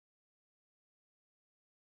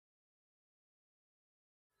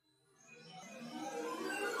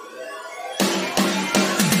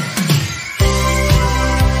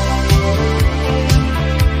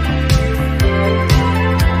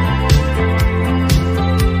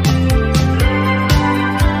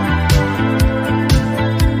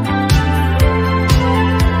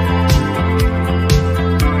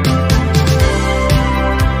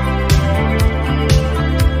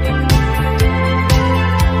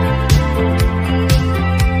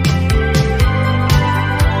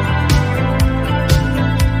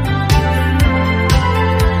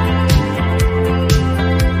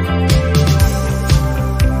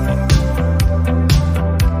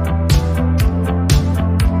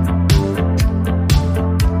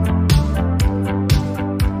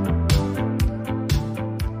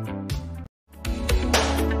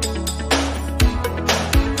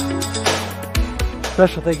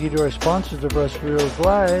Special thank you to our sponsors of Russ Reels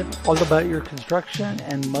Live, All About Your Construction,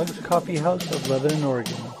 and Mugs Coffee House of Lebanon,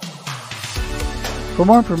 Oregon. For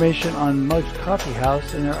more information on Mugs Coffee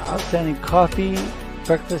House and their outstanding coffee,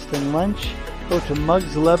 breakfast, and lunch, go to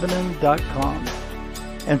mugslebanon.com.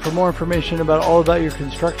 And for more information about All About Your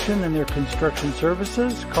Construction and their construction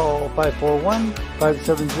services, call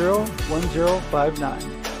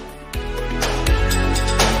 541-570-1059.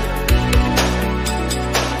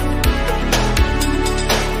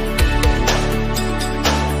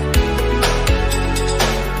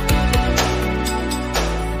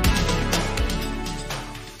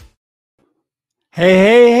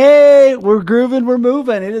 Hey, we're grooving, we're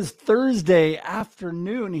moving. It is Thursday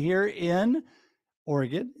afternoon here in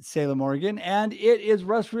Oregon, Salem, Oregon, and it is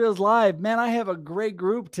Russ Reels Live. Man, I have a great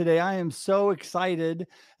group today. I am so excited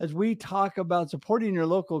as we talk about supporting your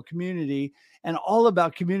local community and all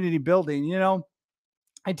about community building. You know,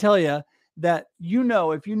 I tell you that,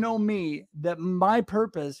 if you know me, that my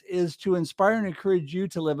purpose is to inspire and encourage you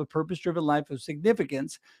to live a purpose-driven life of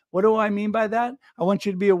significance. What do I mean by that? I want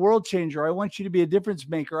you to be a world changer. I want you to be a difference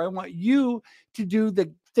maker. I want you to do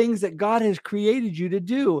the things that God has created you to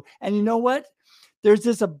do. And you know what? There's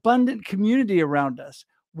this abundant community around us,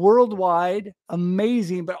 worldwide,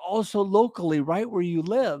 amazing, but also locally, right where you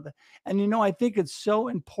live. And I think it's so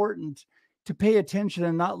important to pay attention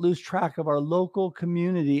and not lose track of our local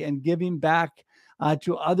community and giving back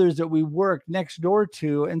to others that we work next door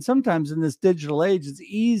to. And sometimes in this digital age, it's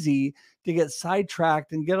easy to get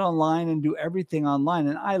sidetracked and get online and do everything online.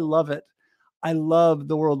 And I love it. I love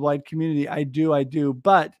the worldwide community. I do.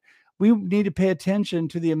 But we need to pay attention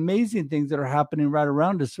to the amazing things that are happening right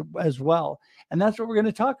around us as well. And that's what we're going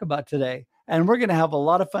to talk about today. And we're going to have a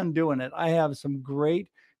lot of fun doing it. I have some great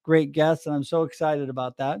guests, and I'm so excited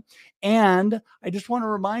about that. And I just want to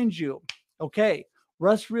remind you, okay,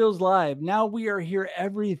 Russ Reels Live. Now we are here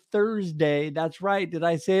every Thursday. That's right. Did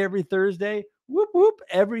I say every Thursday? Whoop, whoop.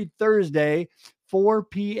 Every Thursday, 4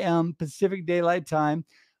 p.m. Pacific Daylight Time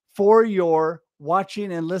for your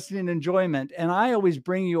watching and listening enjoyment. And I always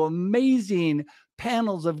bring you amazing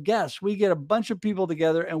panels of guests. We get a bunch of people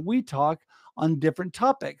together and we talk on different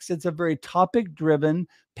topics. It's a very topic-driven,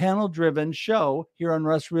 panel-driven show here on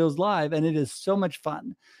Russ Reels Live, and it is so much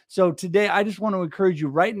fun. So today, I just want to encourage you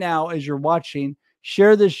right now as you're watching,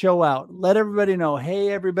 share this show out. Let everybody know,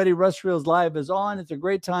 hey, everybody, Russ Reels Live is on. It's a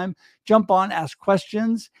great time. Jump on, ask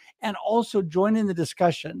questions, and also join in the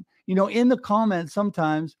discussion. In the comments,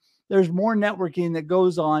 sometimes there's more networking that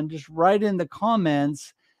goes on just right in the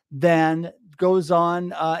comments than goes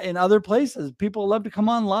on in other places. People love to come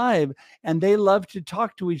on live and they love to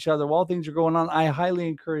talk to each other while things are going on. I highly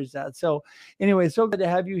encourage that. So anyway, so good to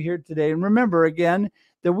have you here today. And remember again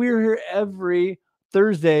that we're here every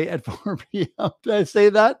Thursday at 4 p.m. Did I say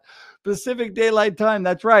that? Pacific Daylight Time.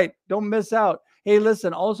 That's right. Don't miss out. Hey,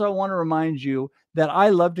 listen, also I want to remind you that I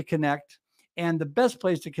love to connect. And the best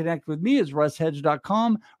place to connect with me is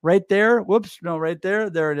russhedge.com. Right there. Whoops. No, right there.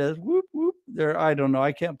 There it is. Whoop, whoop. There. I don't know.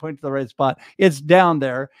 I can't point to the right spot. It's down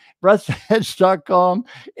there. russhedge.com.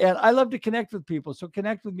 And I love to connect with people. So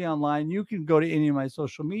connect with me online. You can go to any of my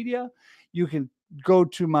social media. You can go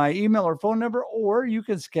to my email or phone number, or you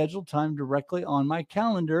can schedule time directly on my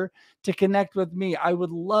calendar to connect with me. I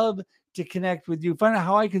would love to connect with you, find out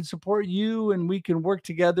how I can support you, and we can work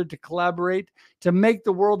together to collaborate to make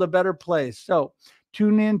the world a better place. So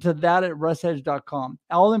tune in to that at russhedge.com.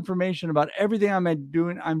 All information about everything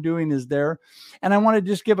I'm doing is there. And I want to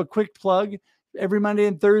just give a quick plug. Every Monday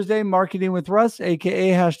and Thursday, Marketing with Russ, aka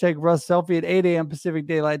hashtag Russ Selfie at 8 a.m. Pacific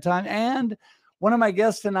Daylight Time. And one of my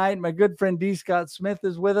guests tonight, my good friend D. Scott Smith,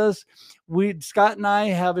 is with us. Scott and I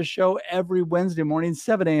have a show every Wednesday morning,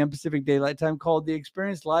 7 a.m. Pacific Daylight Time, called The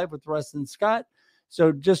Experience Live with Russ and Scott.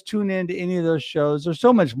 So just tune in to any of those shows. There's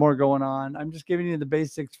so much more going on. I'm just giving you the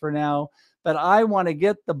basics for now, but I want to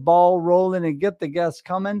get the ball rolling and get the guests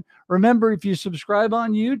coming. Remember, if you subscribe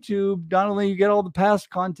on YouTube, not only you get all the past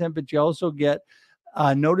content, but you also get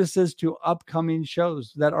notices to upcoming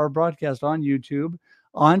shows that are broadcast on YouTube,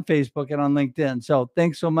 on Facebook, and on LinkedIn. So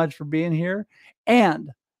thanks so much for being here.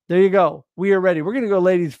 And there you go. We are ready. We're going to go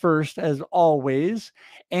ladies first, as always.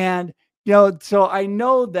 And, so I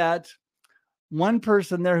know that one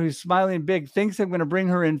person there who's smiling big thinks I'm going to bring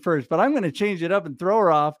her in first, but I'm going to change it up and throw her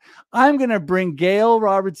off. I'm going to bring Gail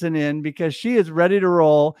Robertson in because she is ready to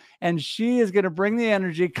roll and she is going to bring the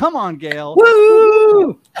energy. Come on, Gail.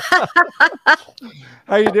 Woo!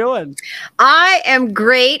 How you doing? I am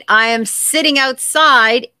great. I am sitting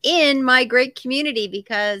outside in my great community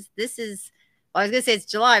because this is, well, I was going to say it's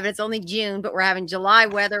July, but it's only June, but we're having July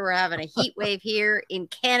weather. We're having a heat wave here in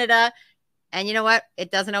Canada. And you know what?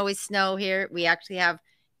 It doesn't always snow here. We actually have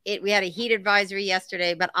it. We had a heat advisory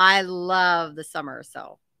yesterday, but I love the summer.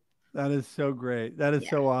 So That is so great. That is yeah.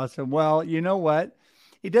 so awesome. Well, you know what?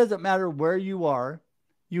 It doesn't matter where you are,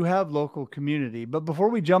 you have local community. But before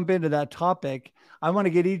we jump into that topic, I want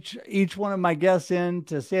to get each one of my guests in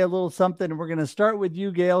to say a little something. And we're going to start with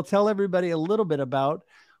you, Gail. Tell everybody a little bit about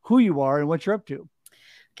who you are and what you're up to.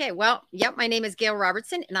 Okay, well, yep, my name is Gail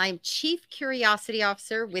Robertson, and I'm Chief Curiosity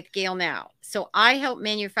Officer with Gail Now. So I help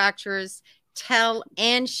manufacturers tell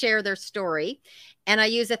and share their story. And I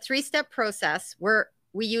use a 3-step process where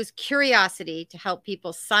we use curiosity to help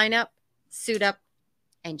people sign up, suit up,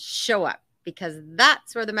 and show up, because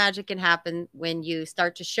that's where the magic can happen when you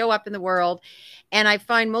start to show up in the world. And I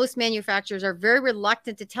find most manufacturers are very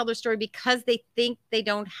reluctant to tell their story because they think they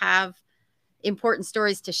don't have important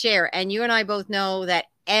stories to share. And you and I both know that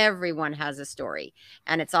everyone has a story,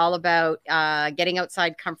 and it's all about getting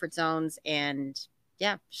outside comfort zones and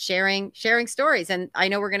sharing stories. And I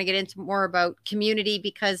know we're going to get into more about community,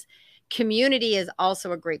 because community is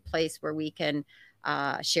also a great place where we can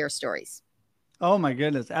share stories. Oh my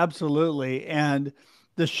goodness, absolutely. And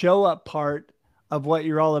the show up part of what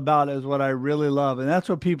you're all about is what I really love. And that's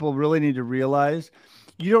what people really need to realize.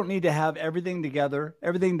 You don't need to have everything together.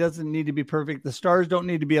 Everything doesn't need to be perfect. The stars don't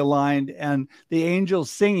need to be aligned and the angels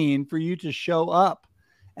singing for you to show up.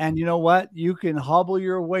 And you know what? You can hobble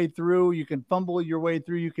your way through. You can fumble your way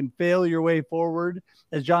through. You can fail your way forward,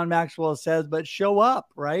 as John Maxwell says, but show up,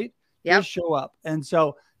 right? Yep. Just show up. And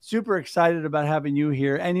so super excited about having you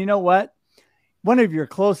here. And you know what? One of your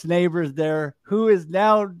close neighbors there who is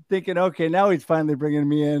now thinking, okay, now he's finally bringing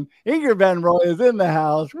me in. Inger Van Roy is in the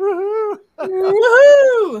house. Woohoo!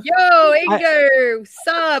 Woohoo! Yo, Inger,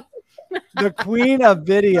 sup? The queen of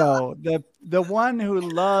video, the one who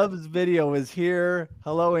loves video is here.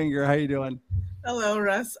 Hello, Inger. How you doing? Hello,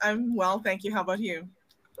 Russ. I'm well, thank you. How about you?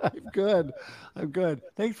 I'm good. I'm good.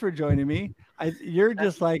 Thanks for joining me. You're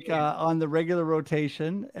just like on the regular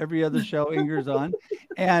rotation. Every other show Inger's on.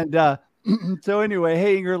 And so anyway,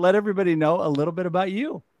 hey, Inger, let everybody know a little bit about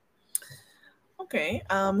you. Okay.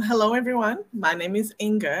 Hello, everyone. My name is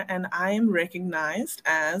Inger, and I am recognized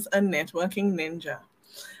as a networking ninja.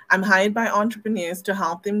 I'm hired by entrepreneurs to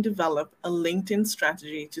help them develop a LinkedIn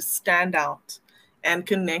strategy to stand out and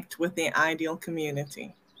connect with their ideal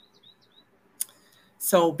community.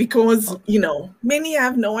 So because, many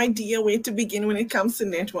have no idea where to begin when it comes to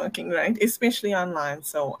networking, right? Especially online.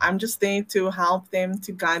 So I'm just there to help them,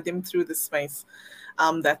 to guide them through the space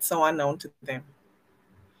that's so unknown to them.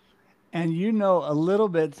 And you know a little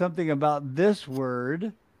bit something about this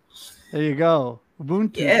word. There you go.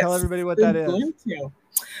 Ubuntu. Yes, tell everybody what that is.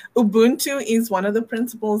 Ubuntu is one of the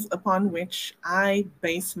principles upon which I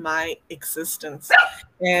base my existence.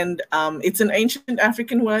 And it's an ancient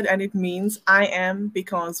African word, and it means I am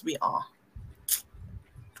because we are.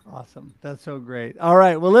 Awesome. That's so great. All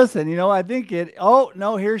right. Well, listen, I think oh,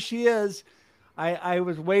 no, here she is. I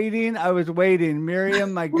was waiting.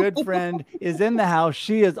 Miriam, my good friend, is in the house.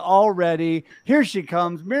 She is all ready. Here she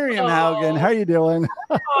comes. Miriam Haugen. How you doing?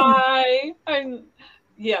 Hi.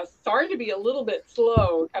 Yes, sorry to be a little bit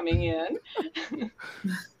slow coming in.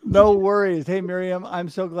 No worries. Hey, Miriam, I'm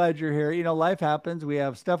so glad you're here. Life happens. We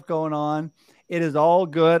have stuff going on. It is all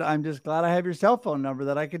good. I'm just glad I have your cell phone number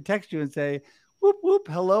that I can text you and say, whoop, whoop.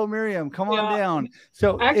 Hello, Miriam. Come on down.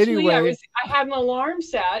 So actually, anyway, I had an alarm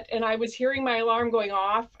set and I was hearing my alarm going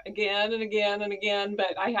off again and again and again,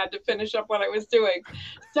 but I had to finish up what I was doing.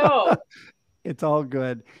 So it's all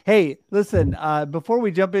good. Hey, listen, before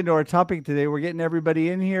we jump into our topic today, we're getting everybody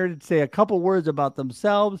in here to say a couple words about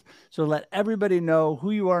themselves. So let everybody know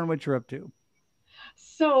who you are and what you're up to.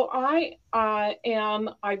 So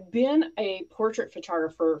I've been a portrait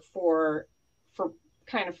photographer for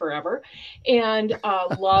kind of forever, and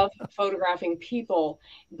love photographing people.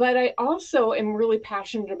 But I also am really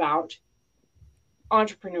passionate about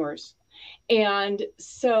entrepreneurs. And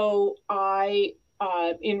so I,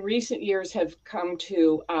 in recent years, have come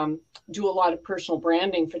to do a lot of personal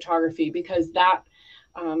branding photography, because that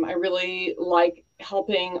I really like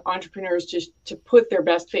helping entrepreneurs just to put their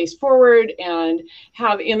best face forward and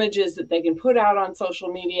have images that they can put out on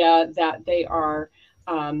social media that they are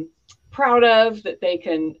proud of, that they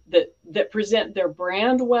can that present their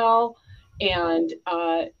brand well, and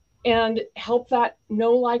help that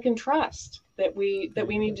know, like, and trust that we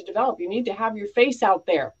need to develop. You need to have your face out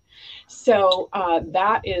there. So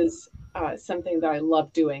that is something that I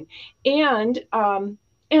love doing, and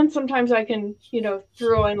sometimes I can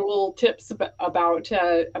throw in little tips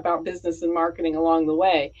about business and marketing along the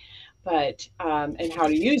way, but and how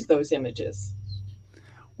to use those images.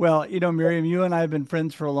 Well, you know, Miriam, you and I have been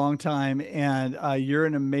friends for a long time, and you're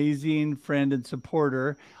an amazing friend and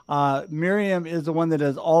supporter. Miriam is the one that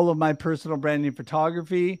does all of my personal branding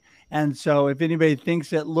photography. And so if anybody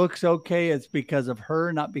thinks it looks okay, it's because of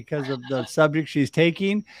her, not because of the subject she's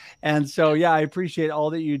taking. And so, yeah, I appreciate all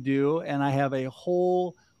that you do. And I have a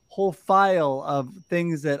whole file of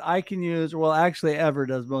things that I can use. Well, actually, Ever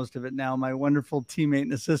does most of it now. My wonderful teammate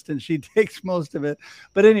and assistant, she takes most of it.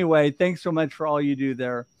 But anyway, thanks so much for all you do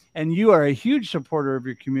there. And you are a huge supporter of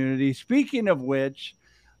your community. Speaking of which,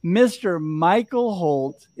 Mr. Michael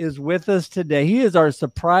Holt is with us today. He is our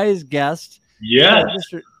surprise guest. Yes.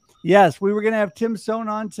 Yes, we were going to have Tim Sohn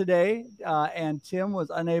on today, and Tim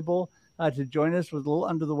was unable to join us, was a little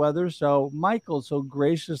under the weather. So Michael so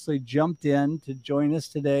graciously jumped in to join us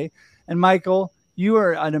today. And Michael, you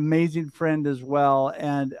are an amazing friend as well.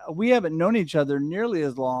 And we haven't known each other nearly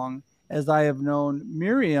as long as I have known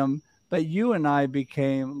Miriam, but you and I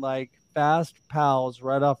became like fast pals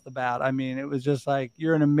right off the bat. I mean, it was just like,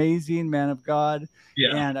 you're an amazing man of God.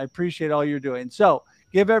 Yeah. And I appreciate all you're doing. So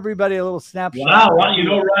give everybody a little snapshot. Wow. Well, you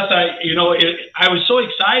know, Russ, I was so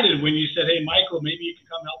excited when you said, hey, Michael, maybe you can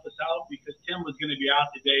come help us out because Tim was going to be out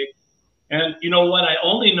today. And you know what? I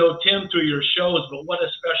only know Tim through your shows, but what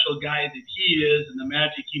a special guy that he is and the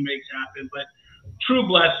magic he makes happen. But true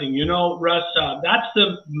blessing, you know, Russ, that's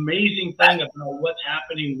the amazing thing about what's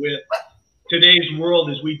happening with today's world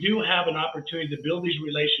is we do have an opportunity to build these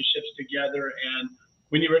relationships together. And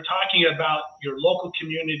when you were talking about your local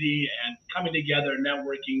community and coming together and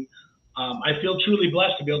networking, I feel truly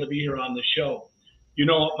blessed to be able to be here on the show. You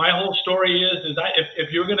know, my whole story is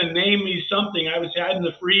if you're going to name me something, I would say I'm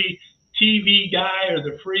the free TV guy or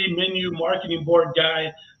the free menu marketing board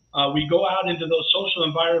guy. We go out into those social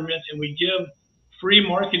environments and we give free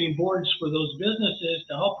marketing boards for those businesses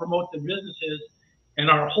to help promote the businesses.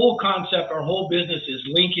 And our whole concept, our whole business is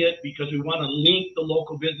link it because we want to link the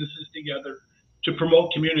local businesses together to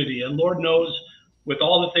promote community. And Lord knows, with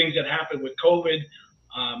all the things that happened with COVID,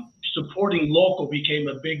 supporting local became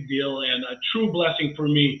a big deal and a true blessing for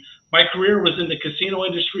me. My career was in the casino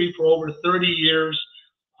industry for over 30 years.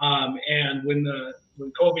 And when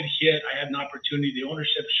COVID hit, I had an opportunity. The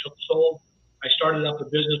ownership sold. I started up a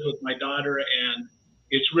business with my daughter, and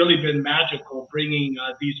it's really been magical bringing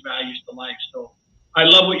these values to life. So I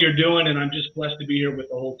love what you're doing, and I'm just blessed to be here with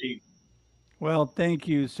the whole team. Well, thank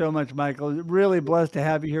you so much, Michael. Really blessed to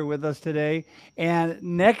have you here with us today. And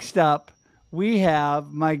next up, we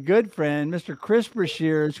have my good friend, Mr. Chris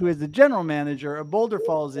Brashears, who is the general manager of Boulder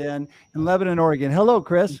Falls Inn in Lebanon, Oregon. Hello,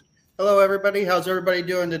 Chris. Hello, everybody. How's everybody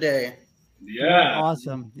doing today? Yeah.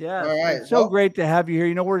 Awesome. Yeah. All right. It's so great to have you here.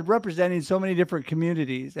 You know, we're representing so many different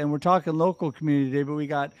communities, and we're talking local community today, but we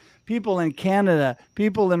got people in Canada,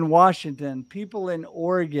 people in Washington, people in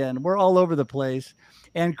Oregon. We're all over the place.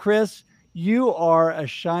 And Chris, you are a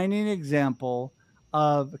shining example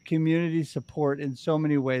of community support in so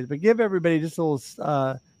many ways. But give everybody just a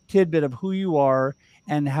little tidbit of who you are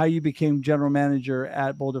and how you became general manager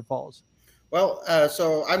at Boulder Falls. Well,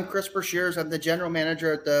 so I'm Chris Brashears. I'm the general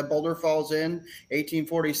manager at the Boulder Falls Inn,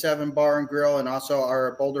 1847 Bar and Grill, and also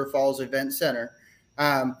our Boulder Falls Event Center.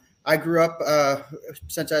 I grew up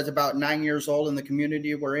since I was about 9 years old in the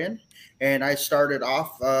community we're in, and I started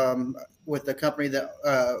off with the company that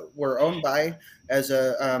we're owned by as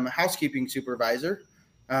a housekeeping supervisor.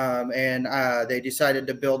 And they decided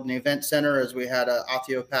to build an event center as we had an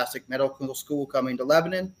osteopathic medical school coming to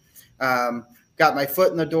Lebanon. Got my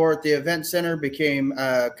foot in the door at the event center, became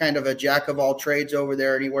kind of a jack of all trades over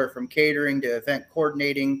there, anywhere from catering to event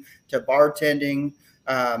coordinating to bartending.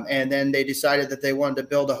 And then they decided that they wanted to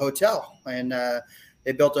build a hotel, and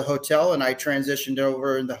they built a hotel, and I transitioned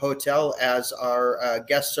over in the hotel as our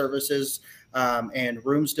guest services and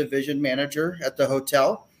rooms division manager at the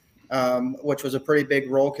hotel, which was a pretty big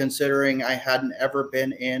role considering I hadn't ever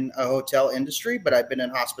been in a hotel industry, but I've been in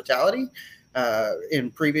hospitality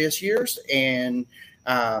in previous years and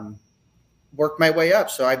worked my way up.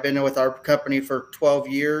 So I've been with our company for 12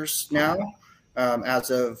 years now. As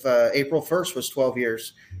of April 1st was 12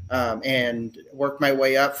 years, and worked my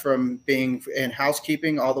way up from being in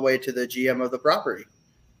housekeeping all the way to the GM of the property.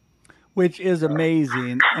 Which is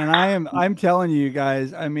amazing. And I'm telling you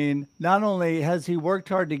guys, I mean, not only has he worked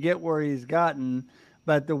hard to get where he's gotten,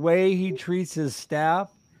 but the way he treats his staff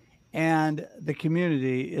and the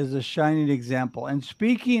community is a shining example. And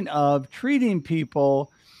speaking of treating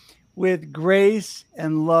people with grace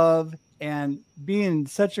and love and being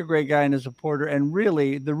such a great guy and a supporter, and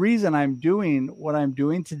really the reason I'm doing what I'm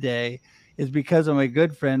doing today is because of my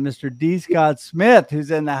good friend, Mr. D. Scott Smith,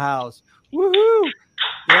 who's in the house. Woohoo!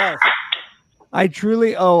 Yes. I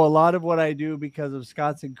truly owe a lot of what I do because of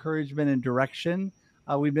Scott's encouragement and direction.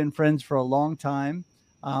 We've been friends for a long time.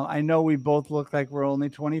 I know we both look like we're only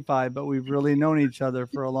 25, but we've really known each other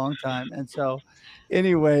for a long time. And so,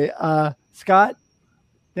 anyway, Scott,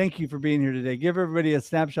 thank you for being here today. Give everybody a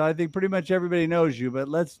snapshot. I think pretty much everybody knows you, but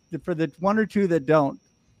for the one or two that don't,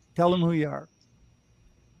 tell them who you are.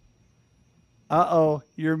 Uh-oh,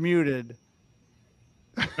 you're muted.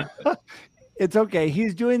 It's okay.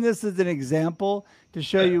 He's doing this as an example to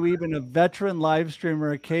show you even a veteran live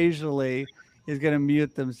streamer occasionally is going to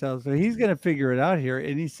mute themselves. So he's going to figure it out here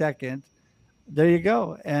any second. There you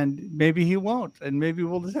go. And maybe he won't. And maybe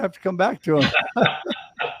we'll just have to come back to him.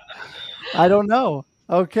 I don't know.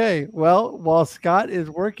 Okay. Well, while Scott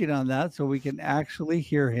is working on that so we can actually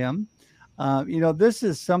hear him, this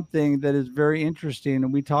is something that is very interesting.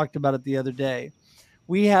 And we talked about it the other day.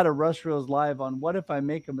 We had a Russ Reels Live on what if I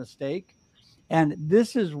make a mistake? And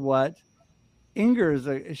this is what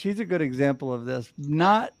Inger she's a good example of this.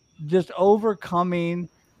 Not just overcoming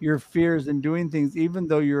your fears and doing things, even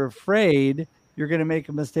though you're afraid you're going to make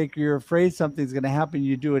a mistake or you're afraid something's going to happen.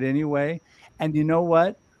 You do it anyway. And you know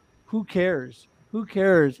what? Who cares? Who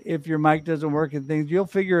cares if your mic doesn't work and things? You'll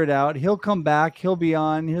figure it out. He'll come back. He'll be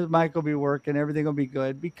on. His mic will be working. Everything will be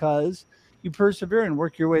good because you persevere and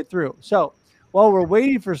work your way through. So while we're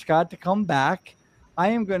waiting for Scott to come back, I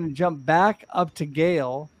am going to jump back up to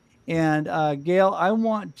Gail. And Gail, I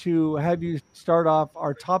want to have you start off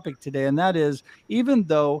our topic today. And that is, even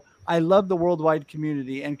though I love the worldwide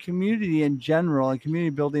community and community in general and community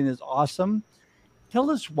building is awesome, tell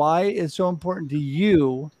us why it's so important to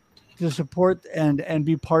you to support and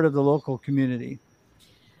be part of the local community.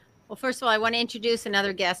 Well, first of all, I want to introduce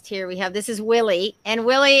another guest here. This is Willie. And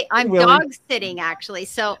Willie, I'm dog sitting actually.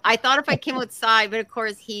 So I thought if I came outside, but of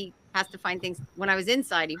course he has to find things. When I was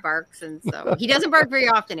inside, he barks. And so he doesn't bark very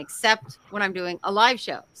often, except when I'm doing a live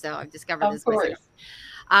show. So I've discovered this myself.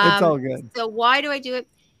 It's all good. So why do I do it?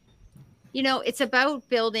 It's about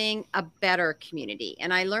building a better community.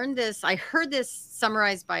 And I learned this, I heard this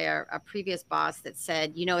summarized by a previous boss that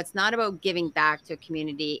said, it's not about giving back to a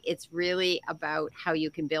community. It's really about how you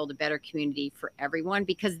can build a better community for everyone,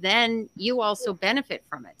 because then you also benefit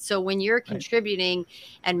from it. So when you're contributing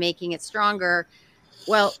and making it stronger,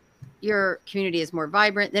 well, your community is more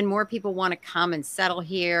vibrant, then more people want to come and settle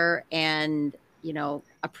here and,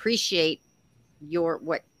 appreciate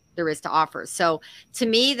what there is to offer. So to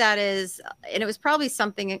me, that is, and it was probably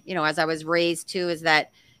something, as I was raised to, is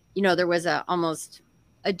that, there was almost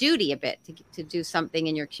a duty a bit to do something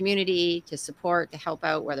in your community, to support, to help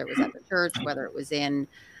out, whether it was at the church, whether it was in,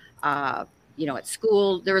 at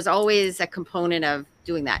school. There was always a component of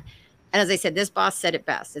doing that. And as I said, this boss said it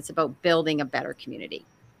best. It's about building a better community.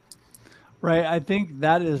 Right. I think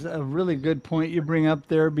that is a really good point you bring up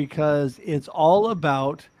there, because it's all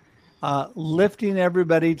about lifting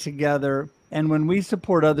everybody together. And when we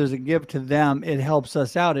support others and give to them, it helps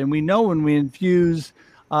us out. And we know when we infuse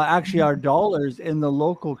actually our dollars in the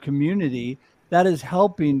local community, that is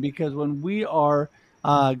helping, because when we are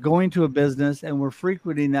going to a business and we're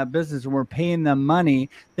frequenting that business and we're paying them money,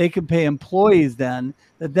 they can pay employees that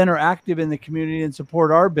then are active in the community and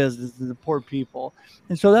support our business and support people.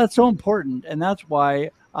 And so that's so important. And that's why,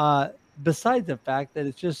 besides the fact that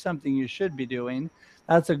it's just something you should be doing,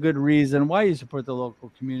 that's a good reason why you support the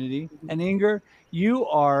local community. And Inger, you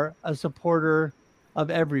are a supporter of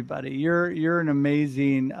everybody. You're an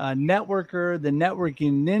amazing networker, the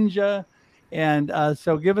networking ninja. And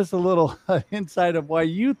so give us a little insight of why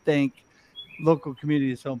you think local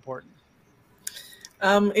community is so important.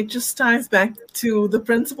 It just ties back to the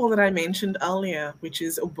principle that I mentioned earlier, which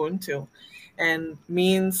is Ubuntu, and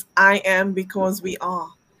means I am because we are.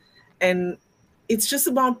 And it's just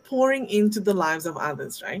about pouring into the lives of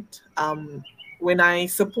others, right? When I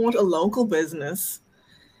support a local business,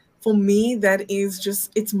 for me, that is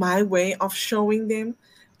it's my way of showing them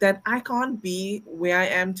that I can't be where I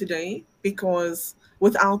am today because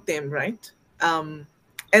without them, right?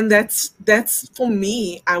 And that's for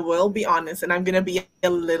me, I will be honest, and I'm going to be a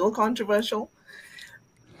little controversial.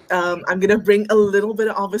 I'm going to bring a little bit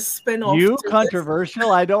of a spin-off. You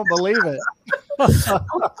controversial? I don't believe it.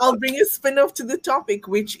 I'll bring a spin-off to the topic,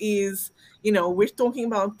 which is, we're talking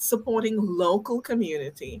about supporting local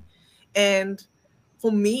community. And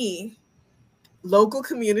for me, local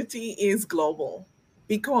community is global,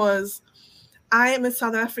 because I am a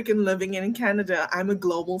South African living in Canada. I'm a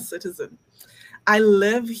global citizen. I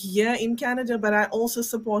live here in Canada, but I also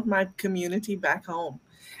support my community back home.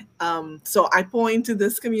 So I pour into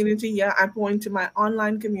this community here, I pour into my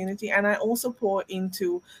online community, and I also pour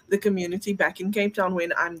into the community back in Cape Town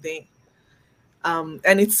when I'm there.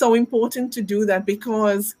 And it's so important to do that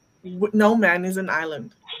because no man is an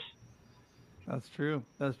island. That's true.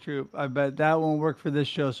 That's true. I bet that won't work for this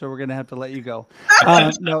show, so we're going to have to let you go.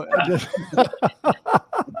 No,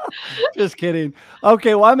 just kidding.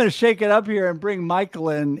 Okay, well, I'm going to shake it up here and bring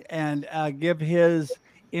Michael in and give his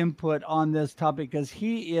input on this topic, because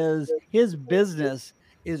his business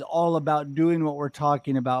is all about doing what we're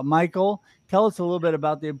talking about. Michael, tell us a little bit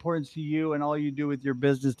about the importance to you and all you do with your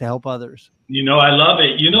business to help others. I love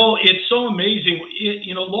it. It's so amazing.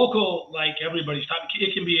 Local, like everybody's talking,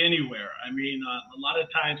 it can be anywhere. I mean, a lot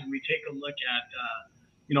of times when we take a look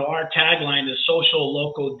at, our tagline is social,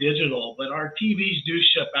 local, digital, but our TVs do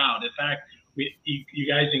ship out. In fact, you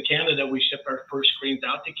guys in Canada, we ship our first screens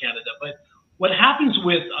out to Canada. But what happens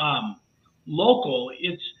with local,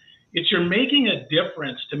 it's you're making a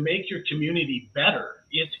difference to make your community better.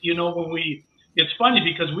 It's funny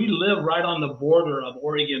because we live right on the border of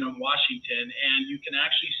Oregon and Washington, and you can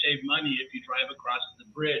actually save money if you drive across the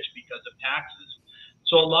bridge because of taxes.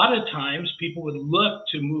 So a lot of times people would look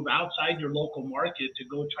to move outside your local market to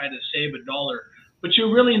go try to save $1, but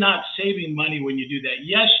you're really not saving money when you do that.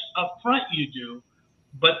 Yes, up front you do,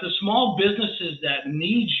 but the small businesses that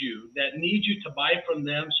need you to buy from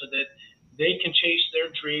them so that they can chase their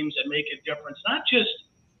dreams and make a difference, not just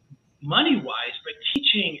money-wise, but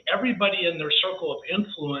teaching everybody in their circle of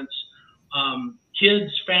influence,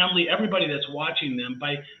 kids, family, everybody that's watching them,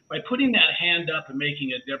 by putting that hand up and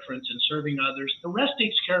making a difference and serving others, the rest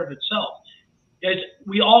takes care of itself. As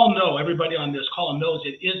we all know, everybody on this call knows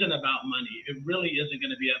it isn't about money. It really isn't going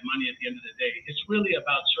to be about money at the end of the day. It's really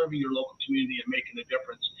about serving your local community and making a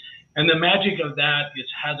difference. And the magic of that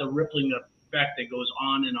has a rippling effect that goes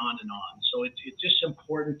on and on and on. So it's just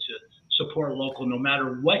important to support local, no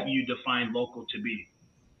matter what you define local to be.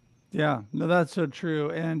 Yeah, no, that's so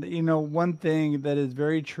true. And one thing that is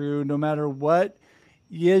very true, no matter what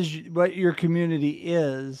your community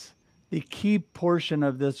is, the key portion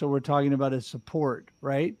of this that we're talking about is support,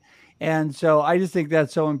 right? And so I just think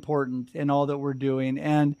that's so important in all that we're doing.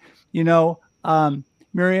 And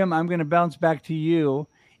Miriam, I'm going to bounce back to you.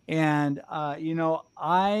 And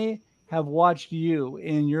I have watched you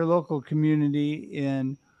in your local community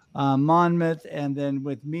in Monmouth, and then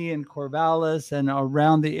with me in Corvallis and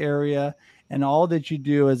around the area, and all that you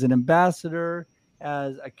do as an ambassador,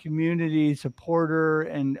 as a community supporter,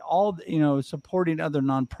 and all, supporting other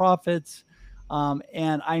nonprofits.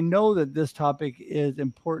 And I know that this topic is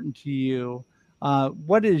important to you.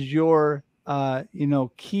 What is your,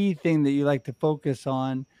 key thing that you like to focus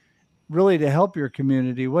on really to help your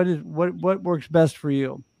community? What works best for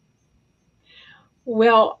you?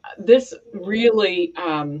 Well, this really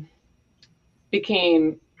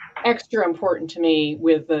became extra important to me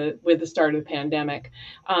with the start of the pandemic.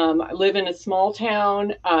 I live in a small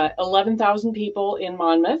town, 11,000 people in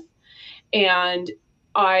Monmouth, and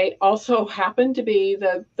I also happen to be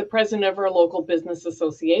the president of our local business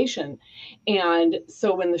association. And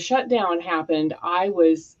so when the shutdown happened, I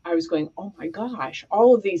was going, oh my gosh,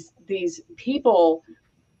 all of these people,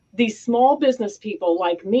 these small business people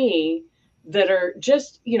like me, that are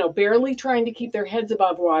just, barely trying to keep their heads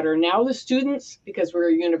above water. Now the students, because we're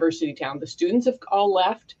a university town, the students have all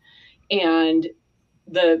left, and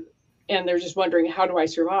they're just wondering, how do I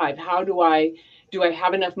survive? How do I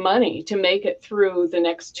have enough money to make it through the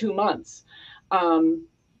next 2 months?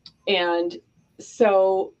 And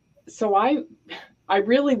so I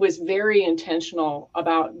really was very intentional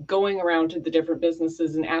about going around to the different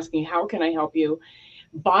businesses and asking, how can I help you?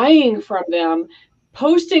 Buying from them,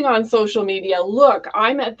 posting on social media, look,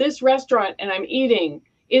 I'm at this restaurant and I'm eating.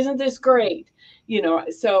 Isn't this great?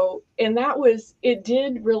 So, and it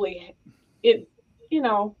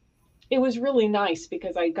was really nice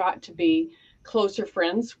because I got to be closer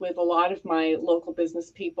friends with a lot of my local business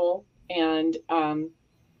people. And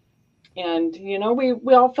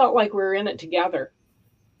we all felt like we were in it together.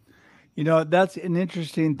 That's an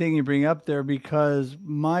interesting thing you bring up there, because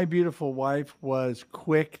my beautiful wife was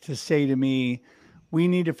quick to say to me, we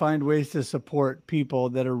need to find ways to support people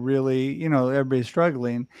that are really, everybody's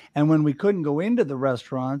struggling. And when we couldn't go into the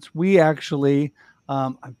restaurants, we actually,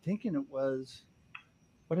 I'm thinking it was,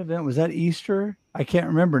 what event was that? Easter? I can't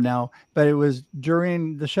remember now, but it was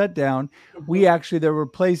during the shutdown. There were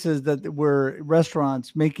places that were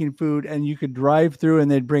restaurants making food, and you could drive through and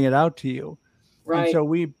they'd bring it out to you. Right. And so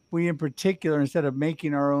we in particular, instead of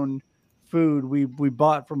making our own food, we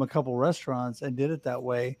bought from a couple restaurants and did it that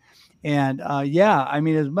way. And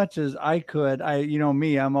as much as I could,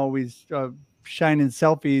 I'm always shining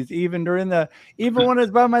selfies, even when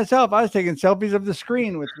it's by myself. I was taking selfies of the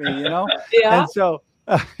screen with me, Yeah. And so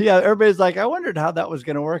Yeah, everybody's like, I wondered how that was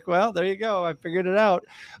going to work. Well, there you go. I figured it out.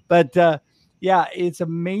 But yeah, it's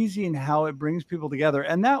amazing how it brings people together.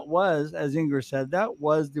 And that was, as Ingrid said, that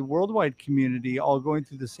was the worldwide community all going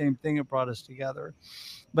through the same thing. It brought us together.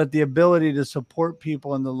 But the ability to support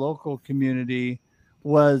people in the local community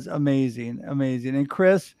was amazing, amazing. And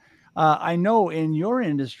Chris, I know in your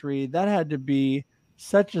industry that had to be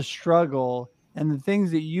such a struggle, and the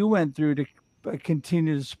things that you went through to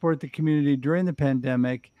continue to support the community during the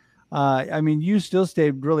pandemic. I mean, you still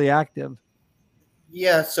stayed really active.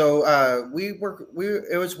 Yeah, so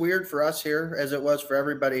it was weird for us here as it was for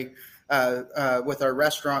everybody, with our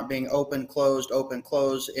restaurant being open, closed,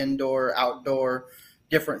 indoor, outdoor,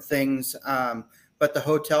 different things. But the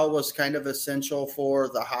hotel was kind of essential for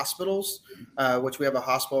the hospitals, which we have a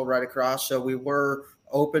hospital right across. So we were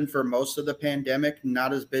open for most of the pandemic,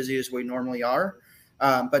 not as busy as we normally are.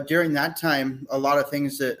 But during that time, a lot of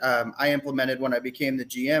things that I implemented when I became the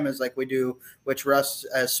GM is like we do, which Russ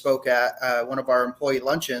spoke at one of our employee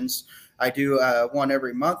luncheons. I do one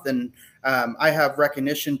every month, and I have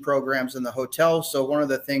recognition programs in the hotel. So one of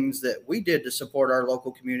the things that we did to support our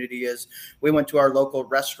local community is we went to our local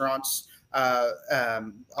restaurants.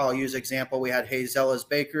 I'll use example. We had Hazella's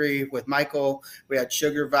Bakery with Michael. We had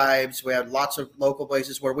Sugar Vibes. We had lots of local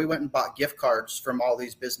places where we went and bought gift cards from all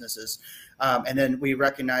these businesses. And then we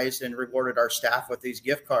recognized and rewarded our staff with these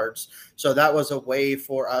gift cards. So that was a way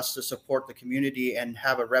for us to support the community and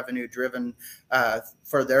have a revenue driven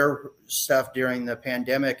for their stuff during the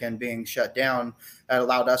pandemic and being shut down. That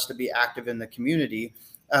allowed us to be active in the community.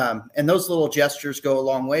 And those little gestures go a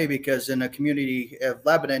long way, because in a community of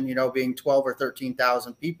Lebanon, you know, being 12 or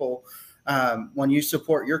 13,000 people, when you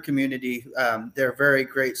support your community, they're very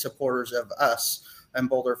great supporters of us in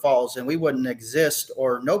Boulder Falls, and we wouldn't exist,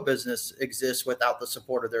 or no business exists, without the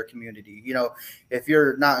support of their community. You know, if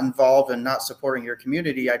you're not involved and not supporting your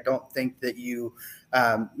community, I don't think that you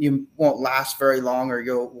won't last very long, or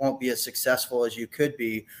you won't be as successful as you could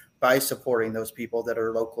be by supporting those people that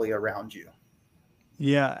are locally around you.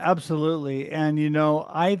 Yeah, absolutely. And, you know,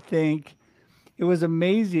 I think it was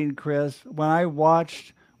amazing, Chris, when I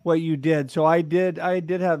watched what you did. So I did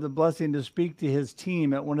have the blessing to speak to his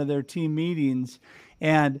team at one of their team meetings,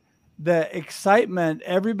 and the excitement,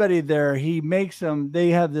 everybody there, he makes them, they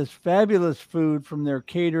have this fabulous food from their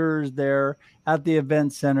caterers there at the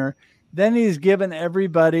event center. Then he's given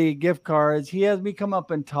everybody gift cards. He has me come up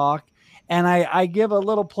and talk. And I give a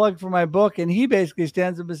little plug for my book, and he basically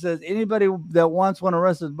stands up and says, anybody that wants one of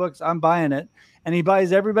Russ's books, I'm buying it. And he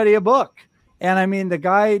buys everybody a book. And I mean, the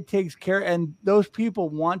guy takes care, and those people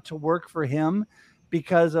want to work for him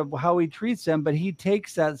because of how he treats them. But he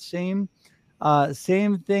takes that same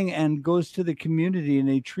thing and goes to the community, and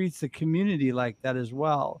he treats the community like that as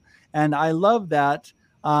well. And I love that.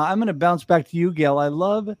 I'm going to bounce back to you, Gail. I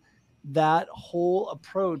love that whole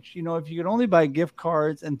approach. You know, if you could only buy gift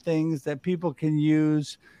cards and things that people can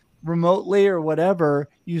use remotely or whatever,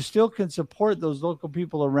 you still can support those local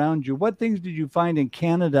people around you. What things did you find in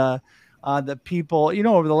Canada that people, you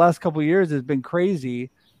know, over the last couple of years has been crazy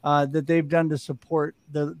that they've done to support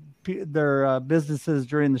their businesses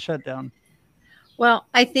during the shutdown? Well,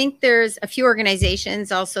 I think there's a few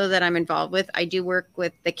organizations also that I'm involved with. I do work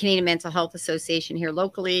with the Canadian Mental Health Association here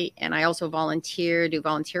locally, and I also do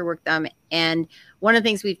volunteer work with them. And one of the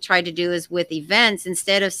things we've tried to do is with events,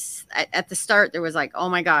 instead of at the start, there was like, oh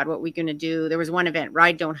my God, what are we going to do? There was one event,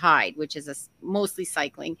 Ride Don't Hide, which is mostly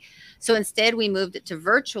cycling. So instead we moved it to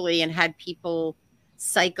virtually and had people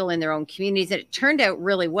cycle in their own communities. And it turned out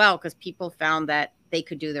really well because people found that they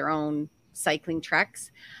could do their own cycling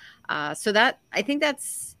treks. So that, I think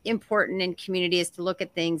that's important in community, is to look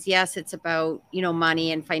at things. Yes, it's about, you know,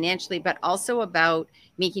 money and financially, but also about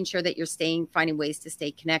making sure that you're finding ways to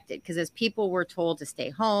stay connected. Because as people were told to stay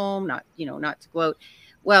home, not to go out,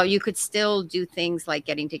 well, you could still do things like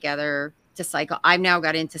getting together to cycle. I've now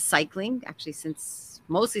got into cycling, actually,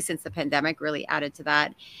 mostly since the pandemic, really added to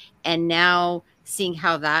that. And now seeing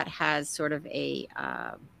how that has sort of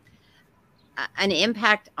an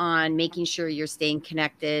impact on making sure you're staying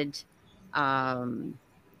connected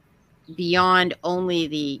beyond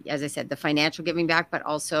only as I said, the financial giving back, but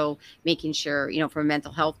also making sure, you know, from a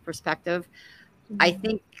mental health perspective. Mm-hmm. I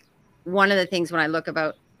think one of the things when I look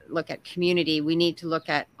at community, we need to look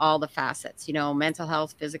at all the facets, you know, mental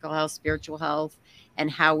health, physical health, spiritual health,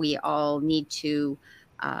 and how we all need to,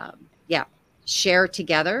 share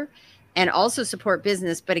together. And also support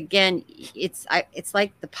business. But again, it's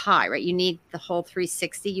like the pie, right? You need the whole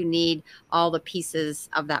 360. You need all the pieces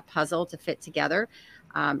of that puzzle to fit together.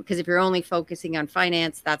 Because if you're only focusing on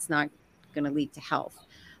finance, that's not going to lead to health.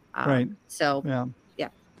 Right. So, yeah.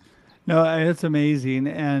 No, it's amazing.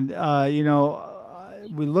 And,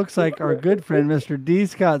 we looks like our good friend, Mr. D.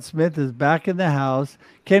 Scott Smith, is back in the house.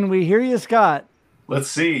 Can we hear you, Scott? Let's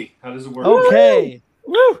see. How does it work? Okay.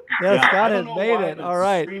 Woo! Yeah, Yeah, I Scott has don't know made why, it. but All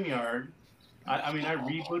right. StreamYard. I mean, I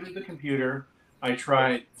rebooted the computer. I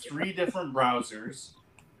tried 3 different browsers,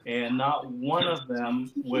 and not one of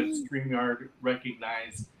them would StreamYard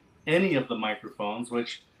recognize any of the microphones.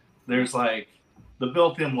 Which there's like the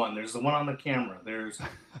built-in one. There's the one on the camera. There's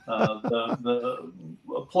the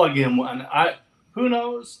plug-in one. Who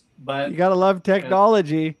knows? But You got to love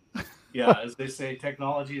technology. yeah, as they say,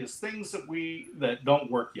 technology is things that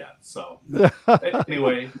don't work yet. So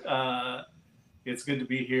anyway, it's good to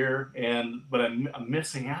be here, but I'm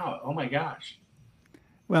missing out. Oh my gosh.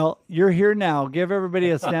 Well, you're here now. Give everybody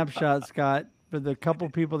a snapshot, Scott, for the couple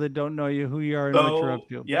people that don't know you, who you are and what you're up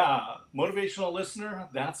to. Yeah, motivational listener,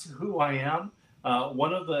 that's who I am.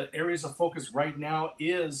 One of the areas of focus right now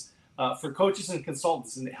is for coaches and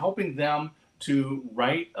consultants and helping them to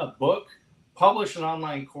write a book, publish an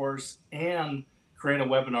online course, and create a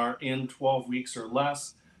webinar in 12 weeks or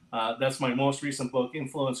less. That's my most recent book,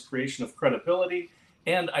 Influence Creation of Credibility.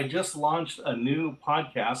 And I just launched a new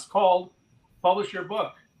podcast called Publish Your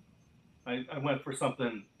Book. I went for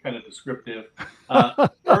something kind of descriptive.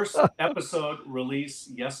 First episode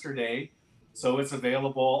released yesterday. So it's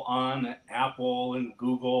available on Apple and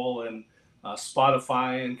Google and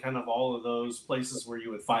Spotify and kind of all of those places where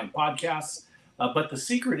you would find podcasts. But the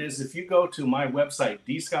secret is if you go to my website,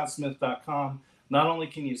 dscottsmith.com, not only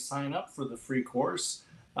can you sign up for the free course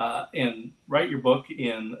and write your book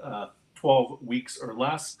in 12 weeks or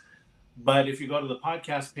less, but if you go to the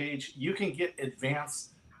podcast page, you can get advanced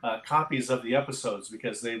copies of the episodes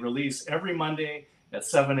because they release every Monday at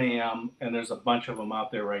 7 a.m. and there's a bunch of them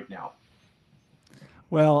out there right now.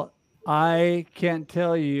 Well, I can't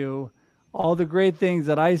tell you all the great things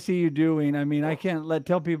that I see you doing. I mean, I can't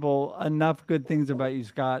tell people enough good things about you,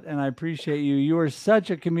 Scott, and I appreciate you. You are such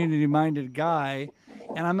a community-minded guy,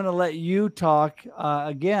 and I'm going to let you talk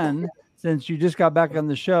again since you just got back on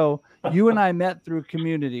the show. You and I met through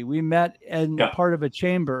community. We met in part of a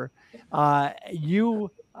chamber.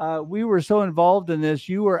 We were so involved in this.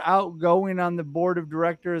 You were outgoing on the board of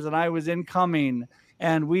directors, and I was incoming.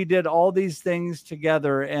 And we did all these things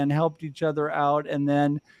together and helped each other out, and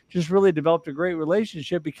then just really developed a great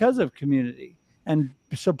relationship because of community and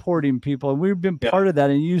supporting people. And we've been part of that,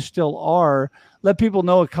 and you still are. Let people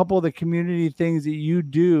know a couple of the community things that you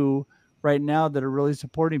do right now that are really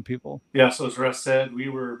supporting people. Yeah. So as Russ said, we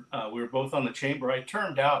were both on the chamber. I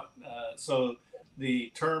termed out. So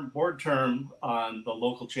the board term on the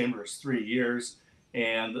local chamber is 3 years,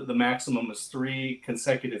 and the maximum is 3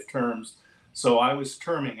 consecutive terms. So I was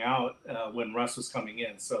terming out when Russ was coming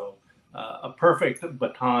in. So a perfect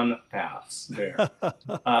baton pass there.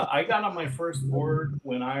 I got on my first board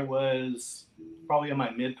when I was probably in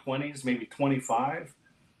my mid-20s, maybe 25.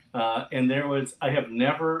 And I have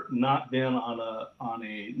never not been on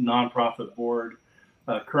a nonprofit board.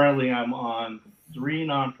 Currently, I'm on 3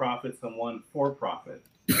 nonprofits and 1 for-profit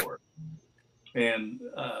board. And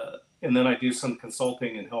then I do some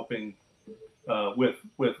consulting and helping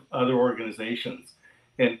with other organizations.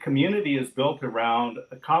 And community is built around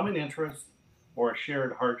a common interest or a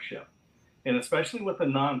shared hardship. And especially with the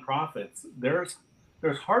nonprofits, there's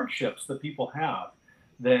hardships that people have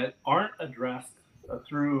that aren't addressed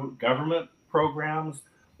through government programs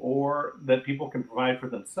or that people can provide for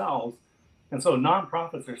themselves. And so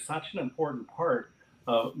nonprofits are such an important part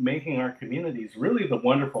of making our communities really the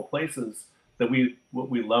wonderful places that we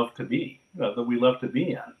love to be, that we love to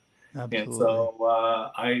be in. Absolutely. And so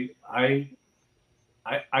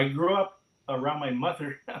I grew up around my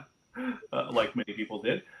mother, like many people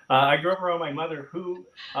did. I grew up around my mother who,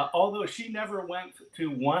 although she never went to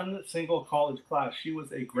one single college class, she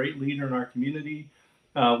was a great leader in our community.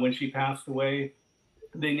 When she passed away,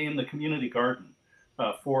 they named the community garden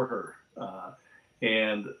for her.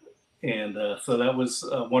 So that was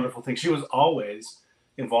a wonderful thing. She was always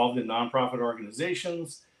involved in nonprofit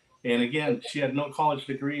organizations. And again, she had no college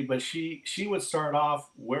degree, but she would start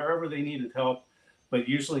off wherever they needed help, but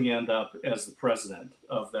usually end up as the president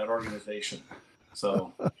of that organization.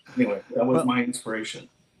 So anyway, that was my inspiration.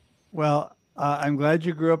 Well, I'm glad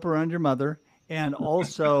you grew up around your mother. And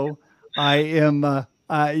also,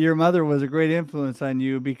 your mother was a great influence on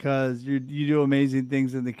you because you do amazing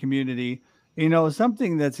things in the community. You know,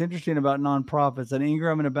 something that's interesting about nonprofits, and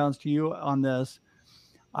Inger, I'm going to bounce to you on this.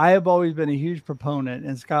 I have always been a huge proponent,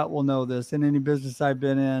 and Scott will know this, in any business I've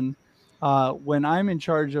been in, when I'm in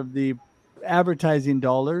charge of the advertising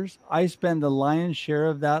dollars, I spend the lion's share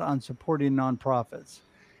of that on supporting nonprofits.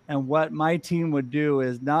 And what my team would do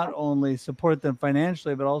is not only support them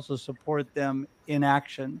financially, but also support them in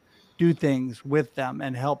action, do things with them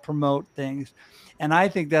and help promote things. And I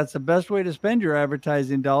think that's the best way to spend your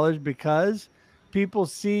advertising dollars, because people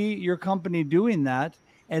see your company doing that.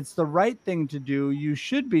 It's the right thing to do. You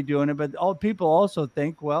should be doing it. But all people also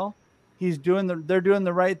think, well, they're doing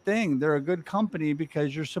the right thing. They're a good company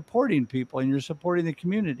because you're supporting people and you're supporting the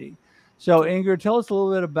community. So Inger, tell us a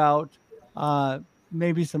little bit about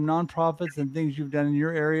maybe some nonprofits and things you've done in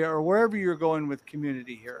your area or wherever you're going with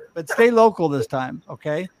community here, but stay local this time.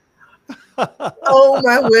 Okay. Oh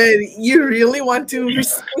my word. You really want to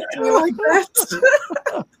restrict me like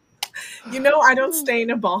that? You know, I don't stay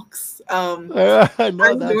in a box. I'm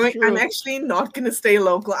actually not going to stay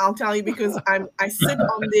local. I'll tell you, because I sit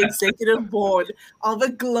on the executive board of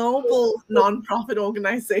a global nonprofit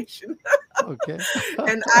organization. Okay.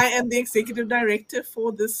 And I am the executive director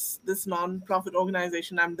for this nonprofit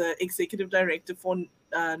organization. I'm the executive director for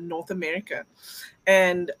North America.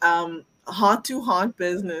 And heart-to-heart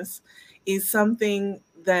business is something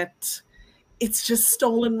that it's just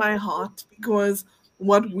stolen my heart, because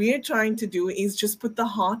what we're trying to do is just put the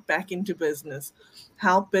heart back into business,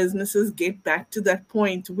 help businesses get back to that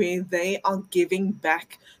point where they are giving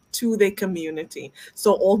back to their community.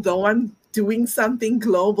 So although I'm doing something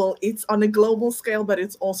global, it's on a global scale, but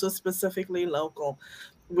it's also specifically local,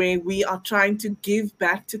 where we are trying to give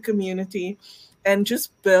back to community and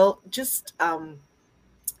just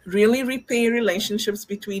really repair relationships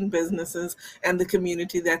between businesses and the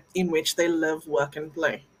community in which they live, work, and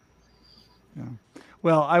play. Yeah.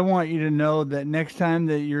 Well, I want you to know that next time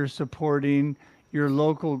that you're supporting your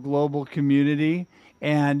local global community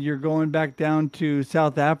and you're going back down to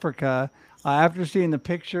South Africa, after seeing the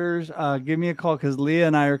pictures, give me a call, because Leah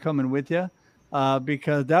and I are coming with you,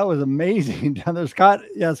 because that was amazing. Down there, Scott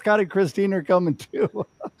and Christine are coming too.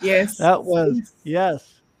 Yes. That was,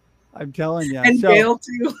 yes, I'm telling you. And Gail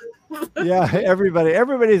too. Yeah,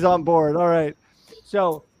 everybody's on board. All right.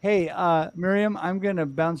 So, hey, Miriam, I'm going to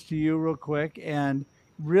bounce to you real quick. And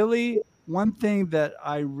really, one thing that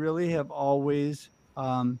I really have always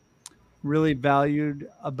really valued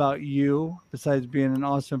about you, besides being an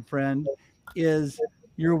awesome friend, is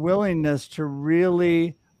your willingness to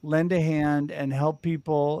really lend a hand and help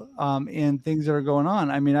people in things that are going on.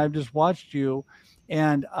 I mean, I've just watched you,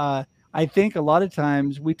 and I think a lot of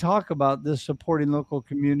times we talk about this supporting local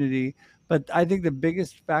community, but I think the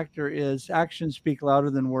biggest factor is actions speak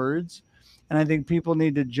louder than words. And I think people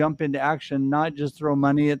need to jump into action, not just throw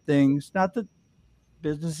money at things. Not that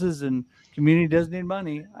businesses and community doesn't need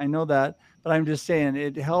money. I know that, but I'm just saying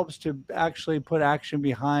it helps to actually put action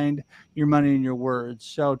behind your money and your words.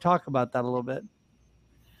 So talk about that a little bit.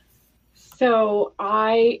 So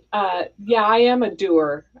I am a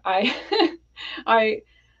doer. I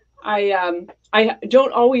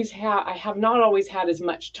don't always have. I have not always had as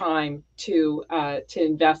much time to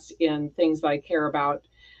invest in things that I care about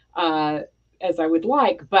as I would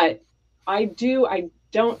like, but I do. I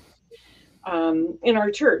don't. In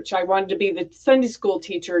our church, I wanted to be the Sunday school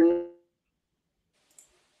teacher and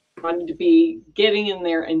wanted to be getting in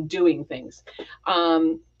there and doing things.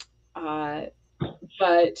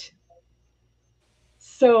 But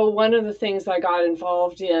so one of the things I got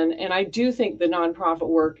involved in, and I do think the nonprofit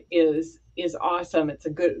work is awesome. It's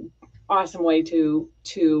a awesome way to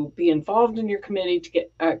be involved in your community, to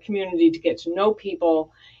get community, to get to know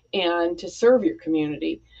people, and to serve your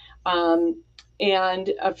community.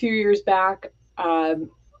 And a few years back,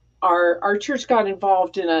 our church got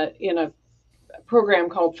involved in a program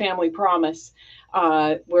called Family Promise,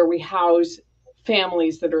 where we house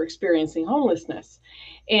families that are experiencing homelessness.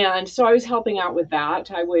 And so I was helping out with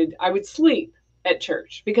that. I would sleep at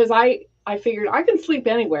church, because I figured I can sleep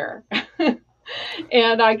anywhere.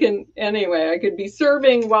 And I could be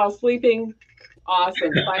serving while sleeping.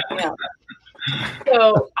 Awesome. Sign me up.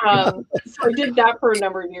 So I did that for a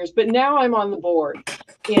number of years, but now I'm on the board,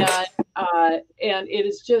 and it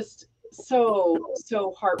is just so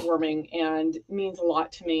heartwarming and means a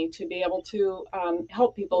lot to me to be able to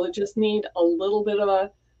help people that just need a little bit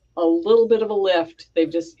of a lift.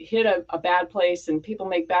 They've just hit a bad place, and people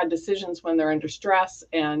make bad decisions when they're under stress,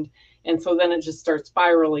 and so then it just starts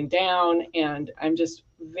spiraling down. And I'm just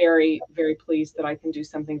very, very pleased that I can do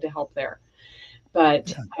something to help there.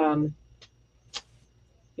 But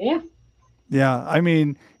yeah, I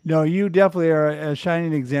mean, no, you definitely are a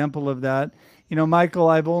shining example of that. You know, Michael,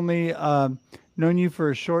 I've only known you for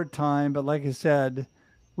a short time, but like I said,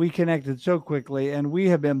 we connected so quickly, and we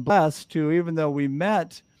have been blessed to, even though we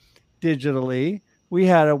met digitally, we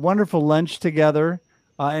had a wonderful lunch together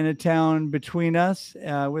in a town between us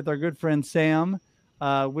with our good friend Sam.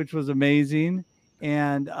 which was amazing.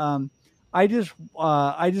 And I just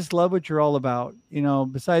love what you're all about. You know,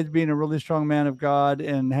 besides being a really strong man of God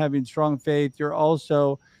and having strong faith, you're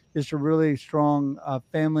also just a really strong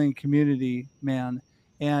family and community man.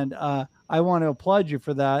 And I want to applaud you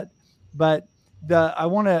for that. But I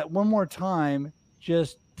want to one more time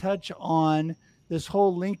just touch on this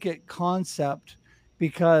whole Link It concept,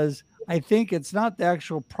 because I think it's not the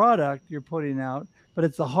actual product you're putting out, but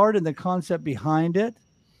it's the heart and the concept behind it,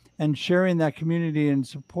 and sharing that community and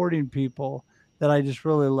supporting people that I just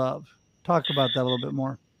really love. Talk about that a little bit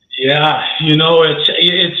more. Yeah, you know, it's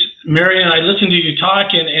Marion, I listened to you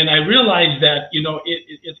talk, and I realized that, you know,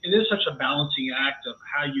 it is such a balancing act of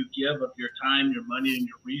how you give of your time, your money, and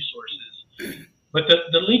your resources. But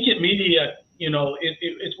the Link It Media, you know,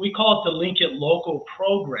 we call it the Link It Local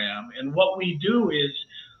program. And what we do is,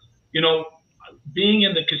 you know, being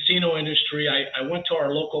in the casino industry, I went to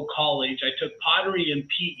our local college. I took pottery and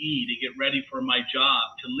PE to get ready for my job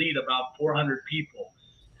to lead about 400 people.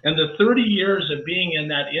 And the 30 years of being in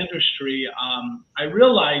that industry, I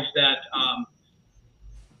realized that,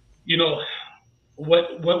 you know,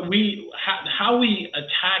 how we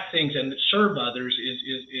attack things and serve others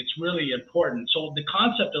it's really important. So the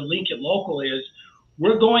concept of Link It Local is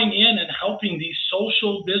we're going in and helping these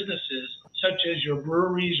social businesses, such as your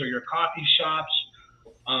breweries or your coffee shops,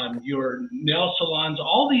 your nail salons,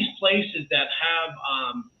 all these places that have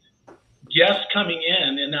guests coming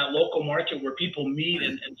in that local market where people meet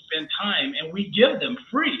and spend time, and we give them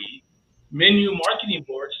free menu marketing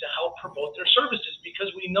boards to help promote their services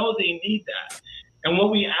because we know they need that. And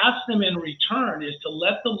what we ask them in return is to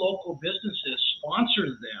let the local businesses sponsor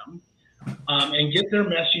them and get their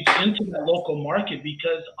message into the local market,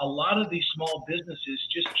 because a lot of these small businesses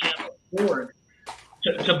just can't afford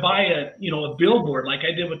to buy a billboard like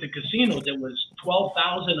I did with the casino that was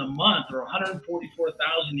 $12,000 a month or $144,000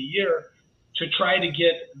 a year to try to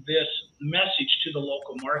get this message to the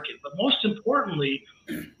local market. But most importantly,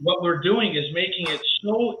 what we're doing is making it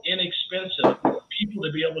so inexpensive for people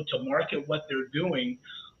to be able to market what they're doing.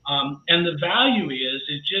 And the value is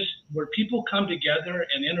just where people come together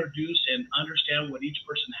and introduce and understand what each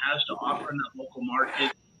person has to offer in that local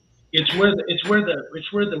market. It's where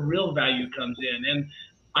the real value comes in. And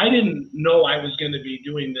I didn't know I was going to be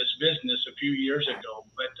doing this business a few years ago,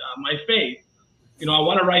 but my faith, you know, I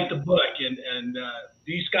want to write the book, and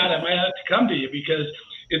D. Scott, I might have to come to you because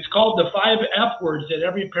it's called the 5 F words that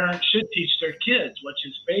every parent should teach their kids, which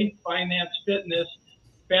is faith, finance, fitness,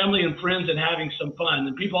 family and friends, and having some fun.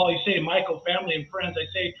 And people always say, Michael, family and friends. I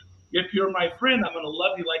say, if you're my friend, I'm going to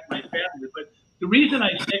love you like my family. But the reason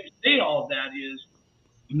I say all of that is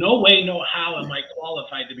no way, no how am I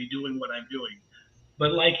qualified to be doing what I'm doing.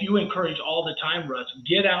 But like you encourage all the time, Russ,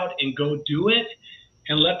 get out and go do it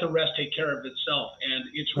and let the rest take care of itself. And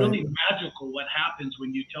it's really magical what happens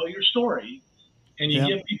when you tell your story and you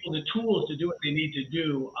give people the tools to do what they need to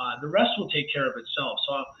do. The rest will take care of itself.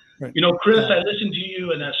 So, you know, Chris, I listened to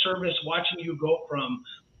you in that service, watching you go from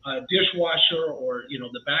dishwasher or, you know,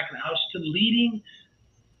 the back of the house to leading.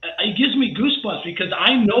 It gives me goosebumps because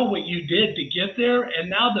I know what you did to get there. And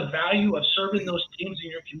now the value of serving those teams in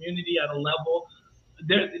your community at a level,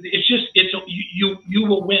 you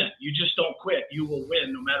will win. You just don't quit. You will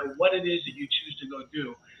win no matter what it is that you choose to go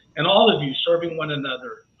do. And all of you serving one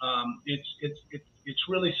another, it's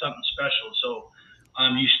really something special. So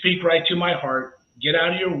you speak right to my heart. Get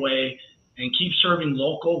out of your way and keep serving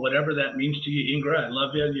local, whatever that means to you, Ingrid. I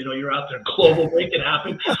love you. You know, you're out there global, make it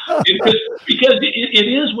happen. Because it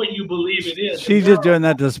is what you believe it is. She's just doing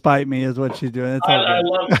that to spite me, is what she's doing. I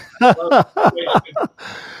love it.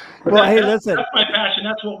 Well, hey, listen. That's my passion.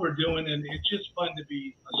 That's what we're doing, and it's just fun to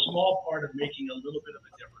be a small part of making a little bit of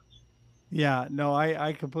a difference. Yeah, no,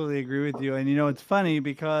 I completely agree with you. And, you know, it's funny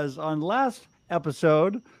because on last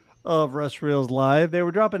episode of Russ Reels Live, they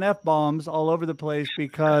were dropping F-bombs all over the place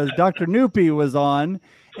because Dr. Noopy was on,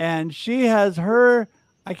 and she has her,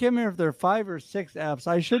 I can't remember if there are 5 or 6 Fs.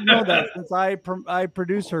 I should know that since I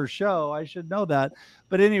produce her show. I should know that.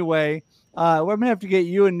 But anyway, we're going to have to get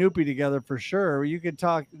you and Noopy together for sure. You could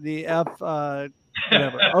talk the F,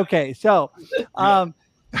 whatever. Okay, so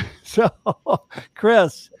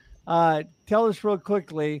Chris, tell us real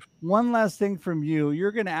quickly, one last thing from you.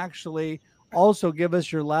 You're going to actually also give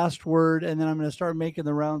us your last word, and then I'm going to start making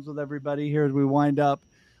the rounds with everybody here as we wind up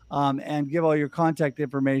and give all your contact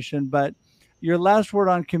information. But your last word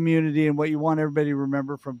on community and what you want everybody to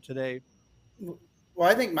remember from today. Well,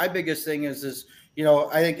 I think my biggest thing is, you know,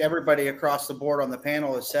 I think everybody across the board on the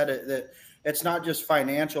panel has said it, that it's not just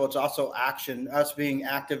financial, it's also action, us being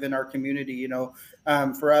active in our community. You know,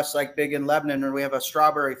 for us, like big in Lebanon, and we have a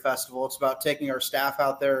strawberry festival. It's about taking our staff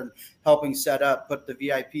out there and helping set up, put the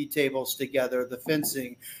VIP tables together, the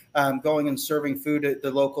fencing, going and serving food at the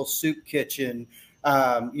local soup kitchen,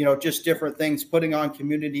 you know, just different things, putting on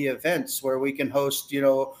community events where we can host, you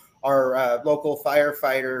know, our local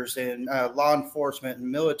firefighters and law enforcement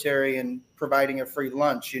and military, and providing a free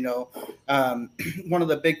lunch. You know, one of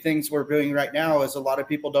the big things we're doing right now is a lot of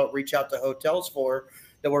people don't reach out to hotels for,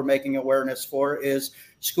 that we're making awareness for, is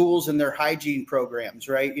schools and their hygiene programs,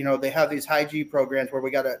 right? You know, they have these hygiene programs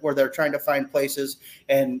where they're trying to find places.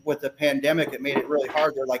 And with the pandemic, it made it really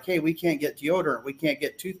hard. They're like, hey, we can't get deodorant. We can't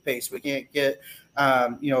get toothpaste. We can't get,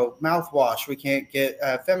 you know, mouthwash. We can't get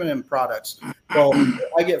feminine products. Well,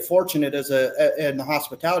 I get fortunate in the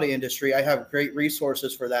hospitality industry. I have great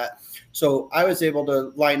resources for that. So I was able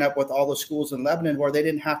to line up with all the schools in Lebanon where they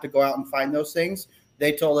didn't have to go out and find those things.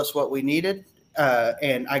 They told us what we needed.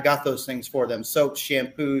 And I got those things for them: soaps,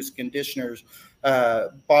 shampoos, conditioners,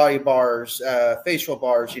 body bars, facial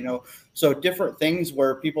bars, you know, so different things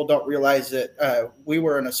where people don't realize that we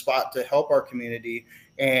were in a spot to help our community.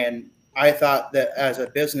 And I thought that as a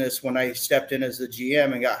business, when I stepped in as the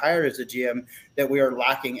GM and got hired as a GM, that we are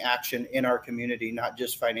lacking action in our community, not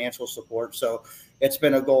just financial support. So it's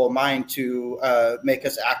been a goal of mine to make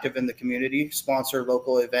us active in the community, sponsor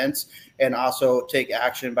local events, and also take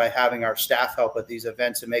action by having our staff help at these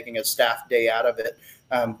events and making a staff day out of it,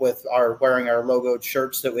 with wearing our logoed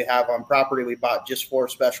shirts that we have on property we bought just for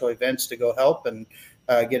special events to go help, and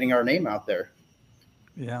getting our name out there.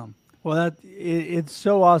 Yeah. Well, it's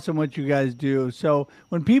so awesome what you guys do. So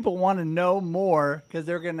when people want to know more, because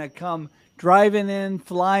they're going to come driving in,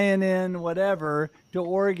 flying in, whatever, to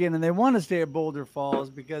Oregon, and they want to stay at Boulder Falls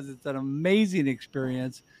because it's an amazing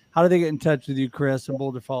experience, how do they get in touch with you, Chris, in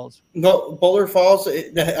Boulder Falls? No, Boulder Falls, we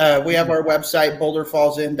have our website,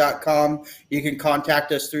 boulderfallsinn.com. You can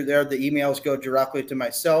contact us through there. The emails go directly to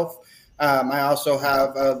myself. I also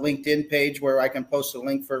have a LinkedIn page where I can post a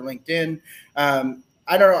link for LinkedIn.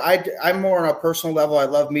 I don't know. I'm more on a personal level. I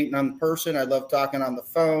love meeting in person. I love talking on the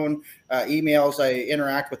phone, emails. I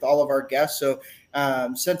interact with all of our guests. So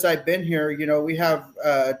since I've been here, you know, we have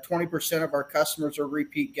 20% of our customers are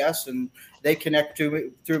repeat guests, and they connect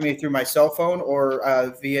to me through my cell phone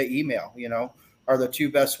or via email, you know, are the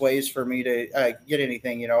two best ways for me to get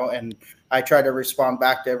anything, you know, and I try to respond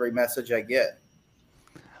back to every message I get.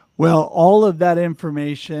 Well, all of that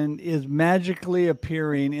information is magically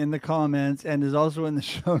appearing in the comments and is also in the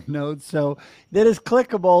show notes. So that is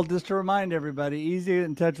clickable, just to remind everybody, easy to get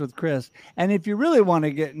in touch with Chris. And if you really want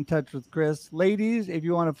to get in touch with Chris, ladies, if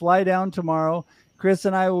you want to fly down tomorrow, Chris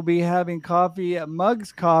and I will be having coffee at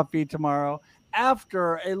Mugs Coffee tomorrow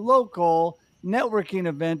after a local networking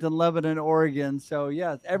event in Lebanon, Oregon. So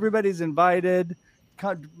yes, everybody's invited.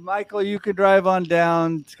 Michael, you could drive on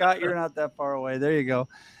down. Scott, you're not that far away. There you go.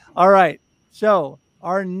 All right. So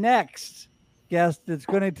our next guest is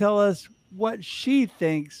going to tell us what she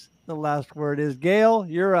thinks the last word is. Gail,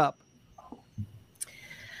 you're up.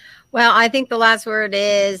 Well, I think the last word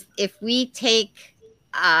is, if we take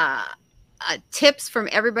tips from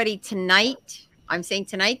everybody tonight, I'm saying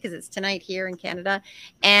tonight because it's tonight here in Canada,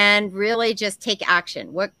 and really just take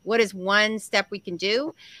action. What is one step we can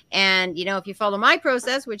do? And, you know, if you follow my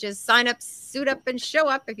process, which is sign up, suit up, and show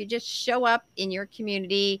up, if you just show up in your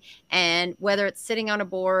community, and whether it's sitting on a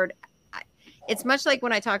board, it's much like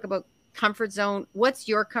when I talk about comfort zone. What's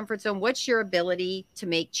your comfort zone? What's your ability to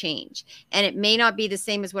make change? And it may not be the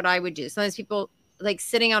same as what I would do. Sometimes people like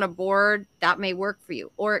sitting on a board, that may work for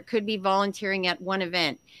you, or it could be volunteering at one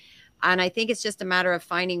event. And I think it's just a matter of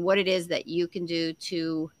finding what it is that you can do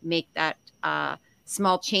to make that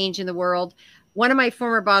small change in the world. One of my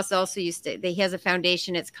former bosses also he has a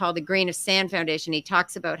foundation. It's called the Grain of Sand Foundation. He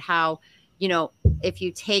talks about how, you know, if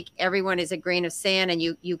you take everyone as a grain of sand, and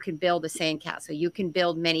you can build a sandcastle, you can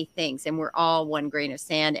build many things, and we're all one grain of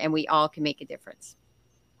sand, and we all can make a difference.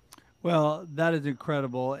 Well, that is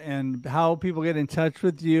incredible. And how people get in touch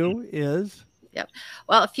with you is? Yep.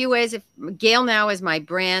 Well, a few ways. If Gail Now is my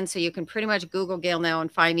brand, so you can pretty much Google Gail Now and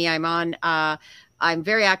find me. I'm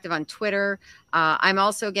very active on Twitter. I'm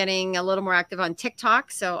also getting a little more active on TikTok.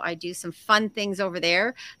 So I do some fun things over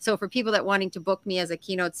there. So for people that wanting to book me as a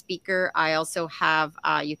keynote speaker, I also have,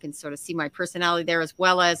 you can sort of see my personality there, as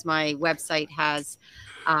well as my website has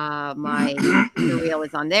my reel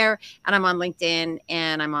is on there, and I'm on LinkedIn,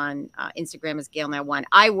 and I'm on Instagram as Gail Now 1.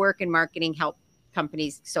 I work in marketing, help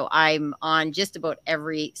companies. So I'm on just about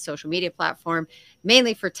every social media platform,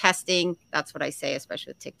 mainly for testing. That's what I say,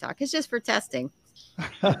 especially with TikTok. It's just for testing.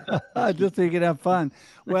 Just so you can have fun.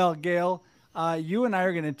 Well, Gail, you and I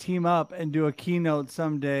are going to team up and do a keynote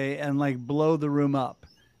someday and like blow the room up,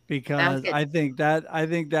 because good. I think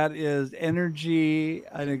that is energy,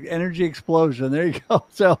 an energy explosion. There you go.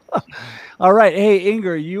 So, all right. Hey,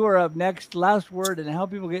 Inger, you are up next. Last word and how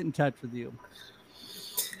people get in touch with you.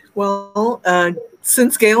 Well,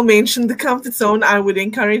 since Gail mentioned the comfort zone, I would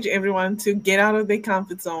encourage everyone to get out of their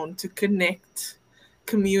comfort zone, to connect,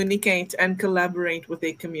 communicate, and collaborate with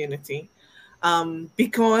their community.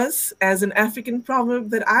 Because as an African proverb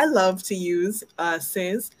that I love to use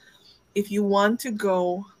says, if you want to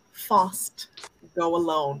go fast, go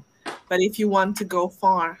alone. But if you want to go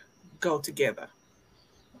far, go together.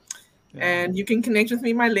 Yeah. And you can connect with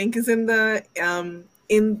me. My link is in the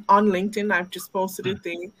on LinkedIn. I've just posted it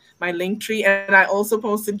there, my link tree, and I also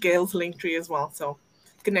posted Gail's link tree as well. So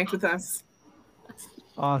connect with us.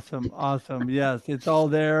 Awesome. Awesome. Yes, it's all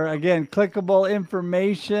there. Again, clickable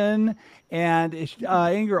information. And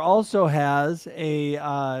Inger also has a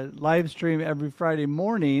live stream every Friday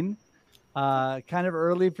morning, kind of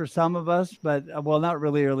early for some of us, but well, not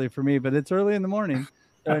really early for me, but it's early in the morning.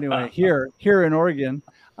 So anyway, here in Oregon.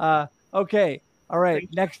 Okay. All right.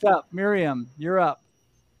 Next up, Miriam, you're up.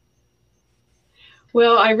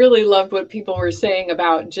 Well, I really loved what people were saying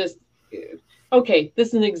about just, okay, this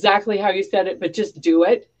isn't exactly how you said it, but just do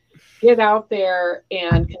it. Get out there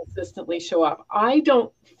and consistently show up. I don't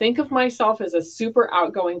think of myself as a super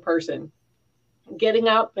outgoing person. Getting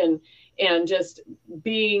up and just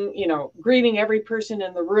being, greeting every person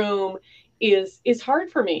in the room is hard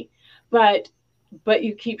for me. But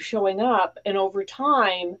you keep showing up, and over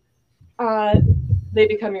time, they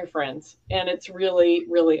become your friends, and it's really,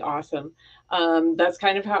 really awesome.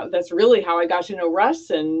 That's really how I got to know Russ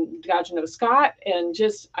and got to know Scott, and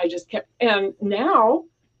I just kept, and now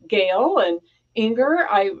Gail and Inger,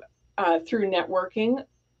 through networking,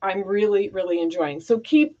 I'm really, really enjoying. So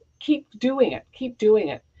keep doing it. Keep doing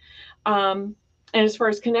it. And as far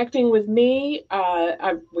as connecting with me,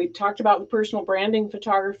 we talked about the personal branding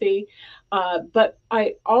photography, but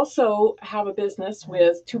I also have a business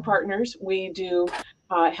with two partners. We do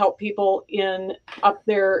help people up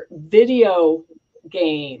their video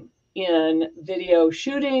game, in video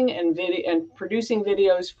shooting and producing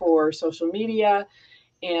videos for social media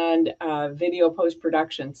and video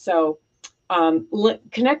post-production. So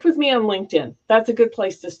connect with me on LinkedIn. That's a good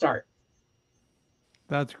place to start.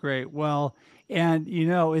 That's great. Well, and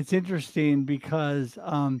it's interesting because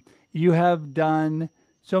you have done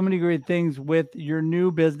so many great things with your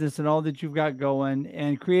new business and all that you've got going.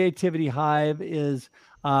 And Creativity Hive is,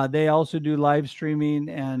 they also do live streaming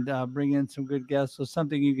and bring in some good guests. So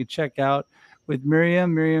something you can check out with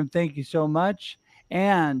Miriam. Miriam, thank you so much.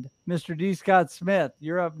 And Mr. D. Scott Smith,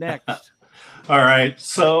 you're up next. All right.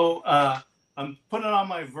 So I'm putting on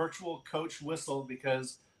my virtual coach whistle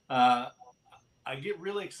because I get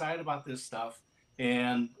really excited about this stuff,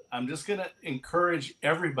 and I'm just going to encourage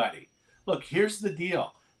everybody. Look, here's the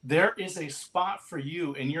deal. There is a spot for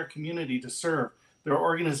you in your community to serve. There are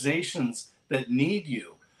organizations that need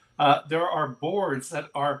you. There are boards that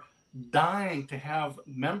are dying to have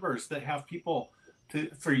members, that have people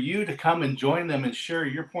for you to come and join them and share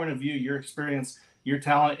your point of view, your experience, your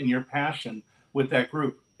talent, and your passion with that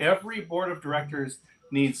group. Every board of directors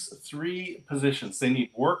needs 3 positions. They need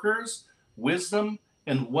workers, wisdom,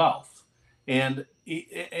 and wealth. And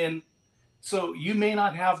so you may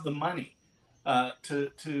not have the money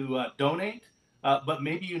to donate, but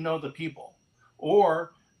maybe you know the people.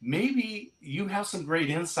 Or maybe you have some great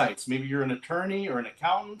insights. Maybe you're an attorney or an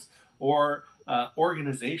accountant or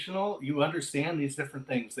organizational. You understand these different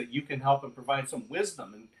things that you can help and provide some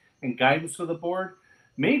wisdom and guidance to the board.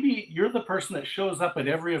 Maybe you're the person that shows up at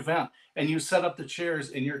every event and you set up the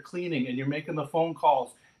chairs and you're cleaning and you're making the phone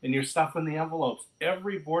calls and you're stuffing the envelopes.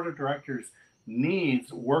 Every board of directors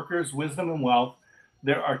needs workers, wisdom, and wealth.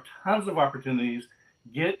 There are tons of opportunities.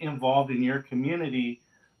 Get involved in your community.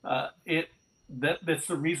 That's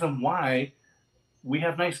the reason why we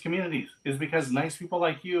have nice communities, is because nice people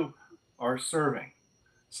like you are serving.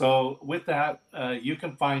 So with that, you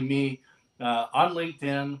can find me on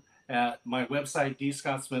LinkedIn, at my website,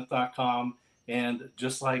 dscottsmith.com. And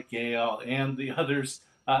just like Gail and the others,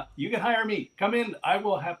 you can hire me. Come in.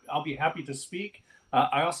 I'll be happy to speak.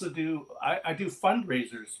 I also do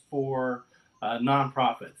fundraisers for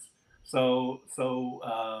nonprofits. So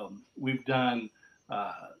we've done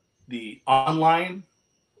the online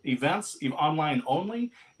events, online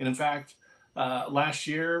only. And in fact, last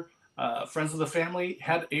year, Friends of the Family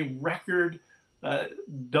had a record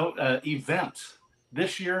event.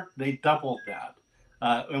 This year, they doubled that.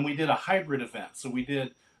 And we did a hybrid event. So we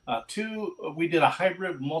did a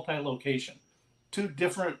hybrid multi-location. two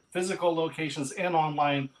different physical locations and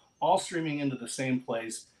online, all streaming into the same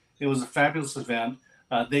place. It was a fabulous event.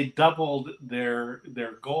 They doubled their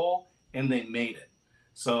goal and they made it.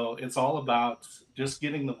 So it's all about just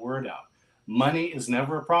getting the word out. Money is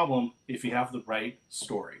never a problem if you have the right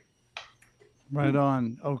story. Right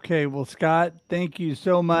on. Okay. Well, Scott, thank you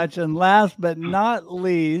so much. And last but not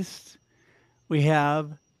least, we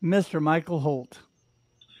have Mr. Michael Holt.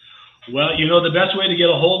 Well, the best way to get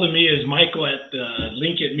a hold of me is Michael at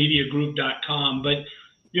linkitmediagroup.com. But,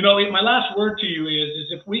 my last word to you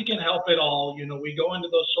is if we can help at all, we go into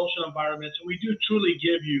those social environments and we do truly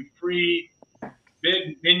give you free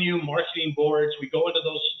big venue marketing boards. We go into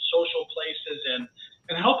those social places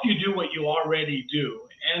and help you do what you already do.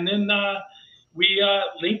 And then we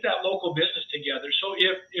link that local business together. So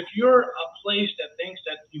if you're a place that thinks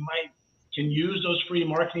that you can use those free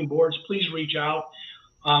marketing boards, please reach out.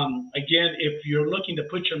 Again, if you're looking to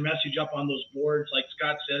put your message up on those boards, like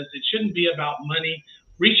Scott says, it shouldn't be about money.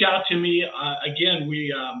 Reach out to me. Again,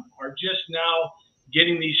 we are just now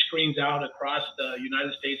getting these screens out across the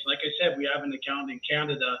United States. Like I said, we have an account in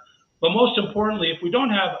Canada. But most importantly, if we don't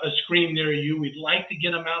have a screen near you, we'd like to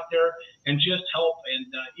get them out there and just help. And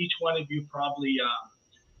each one of you probably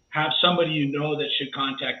have somebody that should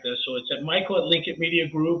contact us. So it's at Michael at Linkit Media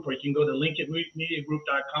Group, or you can go to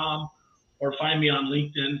linkitmediagroup.com or find me on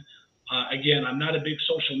LinkedIn. Again, I'm not a big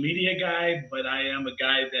social media guy, but I am a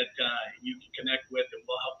guy that you can connect with, and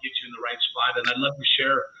we'll help get you in the right spot. And I'd love to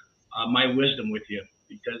share my wisdom with you,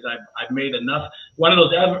 because I've made enough. One of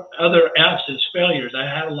those other apps is failures. I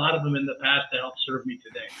had a lot of them in the past to help serve me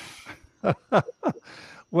today.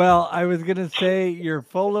 Well, I was going to say you're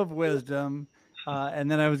full of wisdom,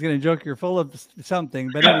 and then I was going to joke you're full of something.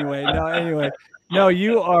 But anyway, no,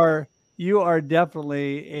 you are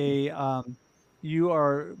definitely you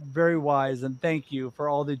are very wise, and thank you for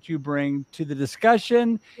all that you bring to the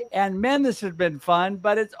discussion. And man, this has been fun,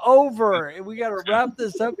 but it's over. We got to wrap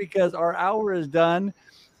this up because our hour is done.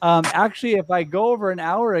 Actually, if I go over an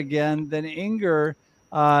hour again, then Inger,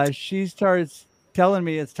 she starts telling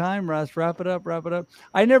me it's time, Russ, wrap it up.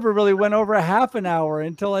 I never really went over a half an hour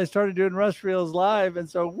until I started doing Russ Reels Live. And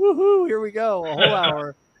so, woohoo, here we go, a whole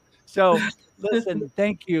hour. So listen,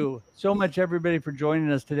 thank you so much, everybody, for joining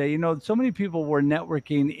us today. So many people were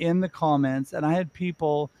networking in the comments, and I had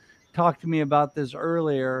people talk to me about this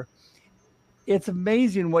earlier. It's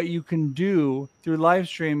amazing what you can do through live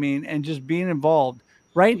streaming and just being involved.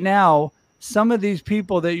 Right now, some of these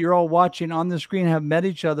people that you're all watching on the screen have met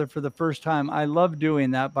each other for the first time. I love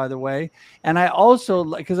doing that, by the way. And I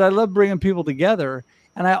also, because I love bringing people together.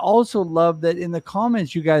 And I also love that in the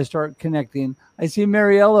comments, you guys start connecting. I see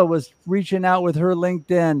Mariella was reaching out with her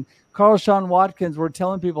LinkedIn. Carl Sean Watkins were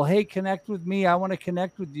telling people, hey, connect with me. I want to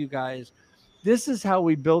connect with you guys. This is how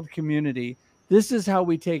we build community. This is how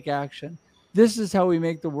we take action. This is how we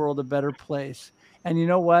make the world a better place. And you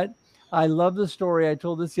know what? I love the story. I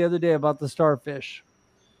told this the other day about the starfish.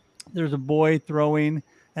 There's a boy throwing,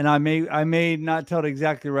 and I may not tell it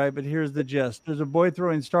exactly right, but here's the gist. There's a boy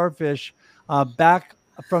throwing starfish back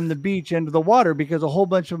from the beach into the water because a whole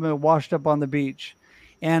bunch of them are washed up on the beach.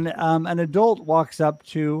 And an adult walks up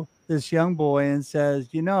to this young boy and says,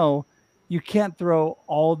 you can't throw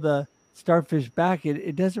all the starfish back.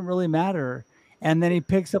 It doesn't really matter. And then he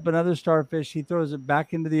picks up another starfish. He throws it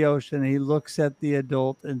back into the ocean. And he looks at the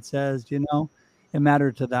adult and says, it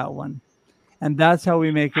mattered to that one. And that's how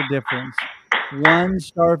we make a difference. One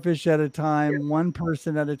starfish at a time, one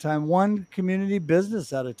person at a time, one community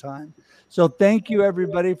business at a time. So thank you,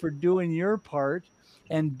 everybody, for doing your part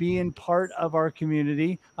and being part of our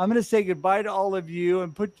community. I'm going to say goodbye to all of you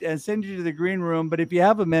and send you to the green room. But if you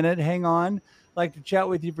have a minute, hang on. I'd like to chat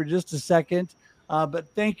with you for just a second. But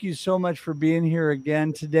thank you so much for being here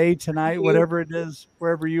again today, tonight, whatever it is,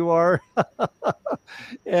 wherever you are.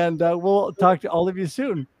 And we'll talk to all of you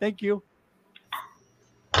soon. Thank you.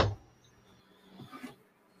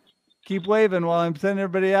 Keep waving while I'm sending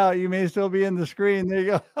everybody out. You may still be in the screen. There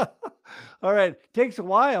you go. All right. It takes a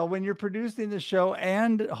while when you're producing the show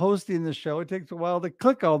and hosting the show. It takes a while to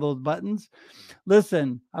click all those buttons.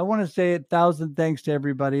 Listen, I want to say 1,000 thanks to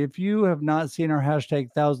everybody. If you have not seen our hashtag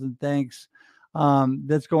 1,000 thanks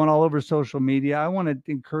that's going all over social media, I want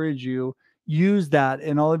to encourage you, use that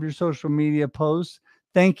in all of your social media posts,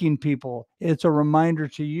 thanking people. It's a reminder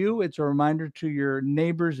to you. It's a reminder to your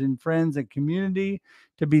neighbors and friends and community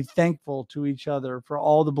to be thankful to each other for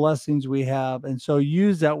all the blessings we have. And so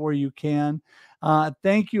use that where you can.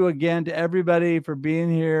 Thank you again to everybody for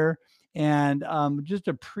being here, and just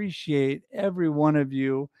appreciate every one of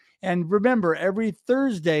you. And remember, every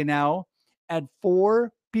Thursday now at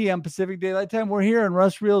 4 p.m. Pacific Daylight Time. We're here in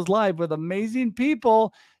Russ Reels Live with amazing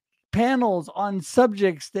people, panels on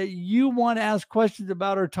subjects that you want to ask questions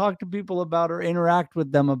about or talk to people about or interact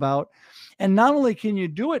with them about. And not only can you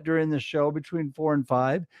do it during the show between 4 and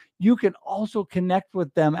 5, you can also connect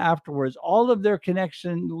with them afterwards. All of their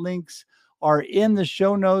connection links are in the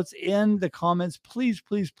show notes, in the comments. Please,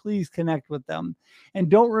 please, please connect with them. And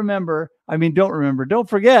don't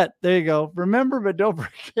forget. There you go. Remember, but don't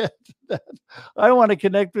forget that I want to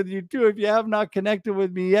connect with you too. If you have not connected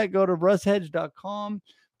with me yet, go to russhedge.com.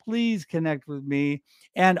 Please connect with me.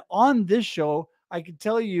 And on this show, I can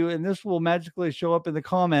tell you, and this will magically show up in the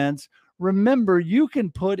comments. Remember, you can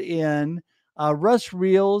put in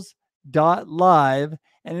russreels.live,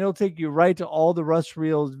 and it'll take you right to all the Russ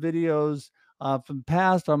Reels videos from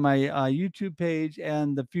past on my YouTube page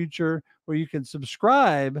and the future, where you can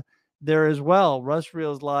subscribe there as well, Russ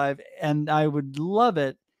Reels Live. And I would love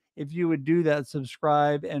it if you would do that,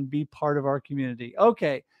 subscribe and be part of our community.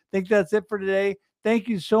 Okay, I think that's it for today. Thank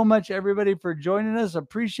you so much, everybody, for joining us.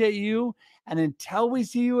 Appreciate you. And until we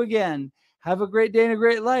see you again, have a great day and a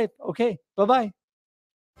great life. Okay, bye-bye.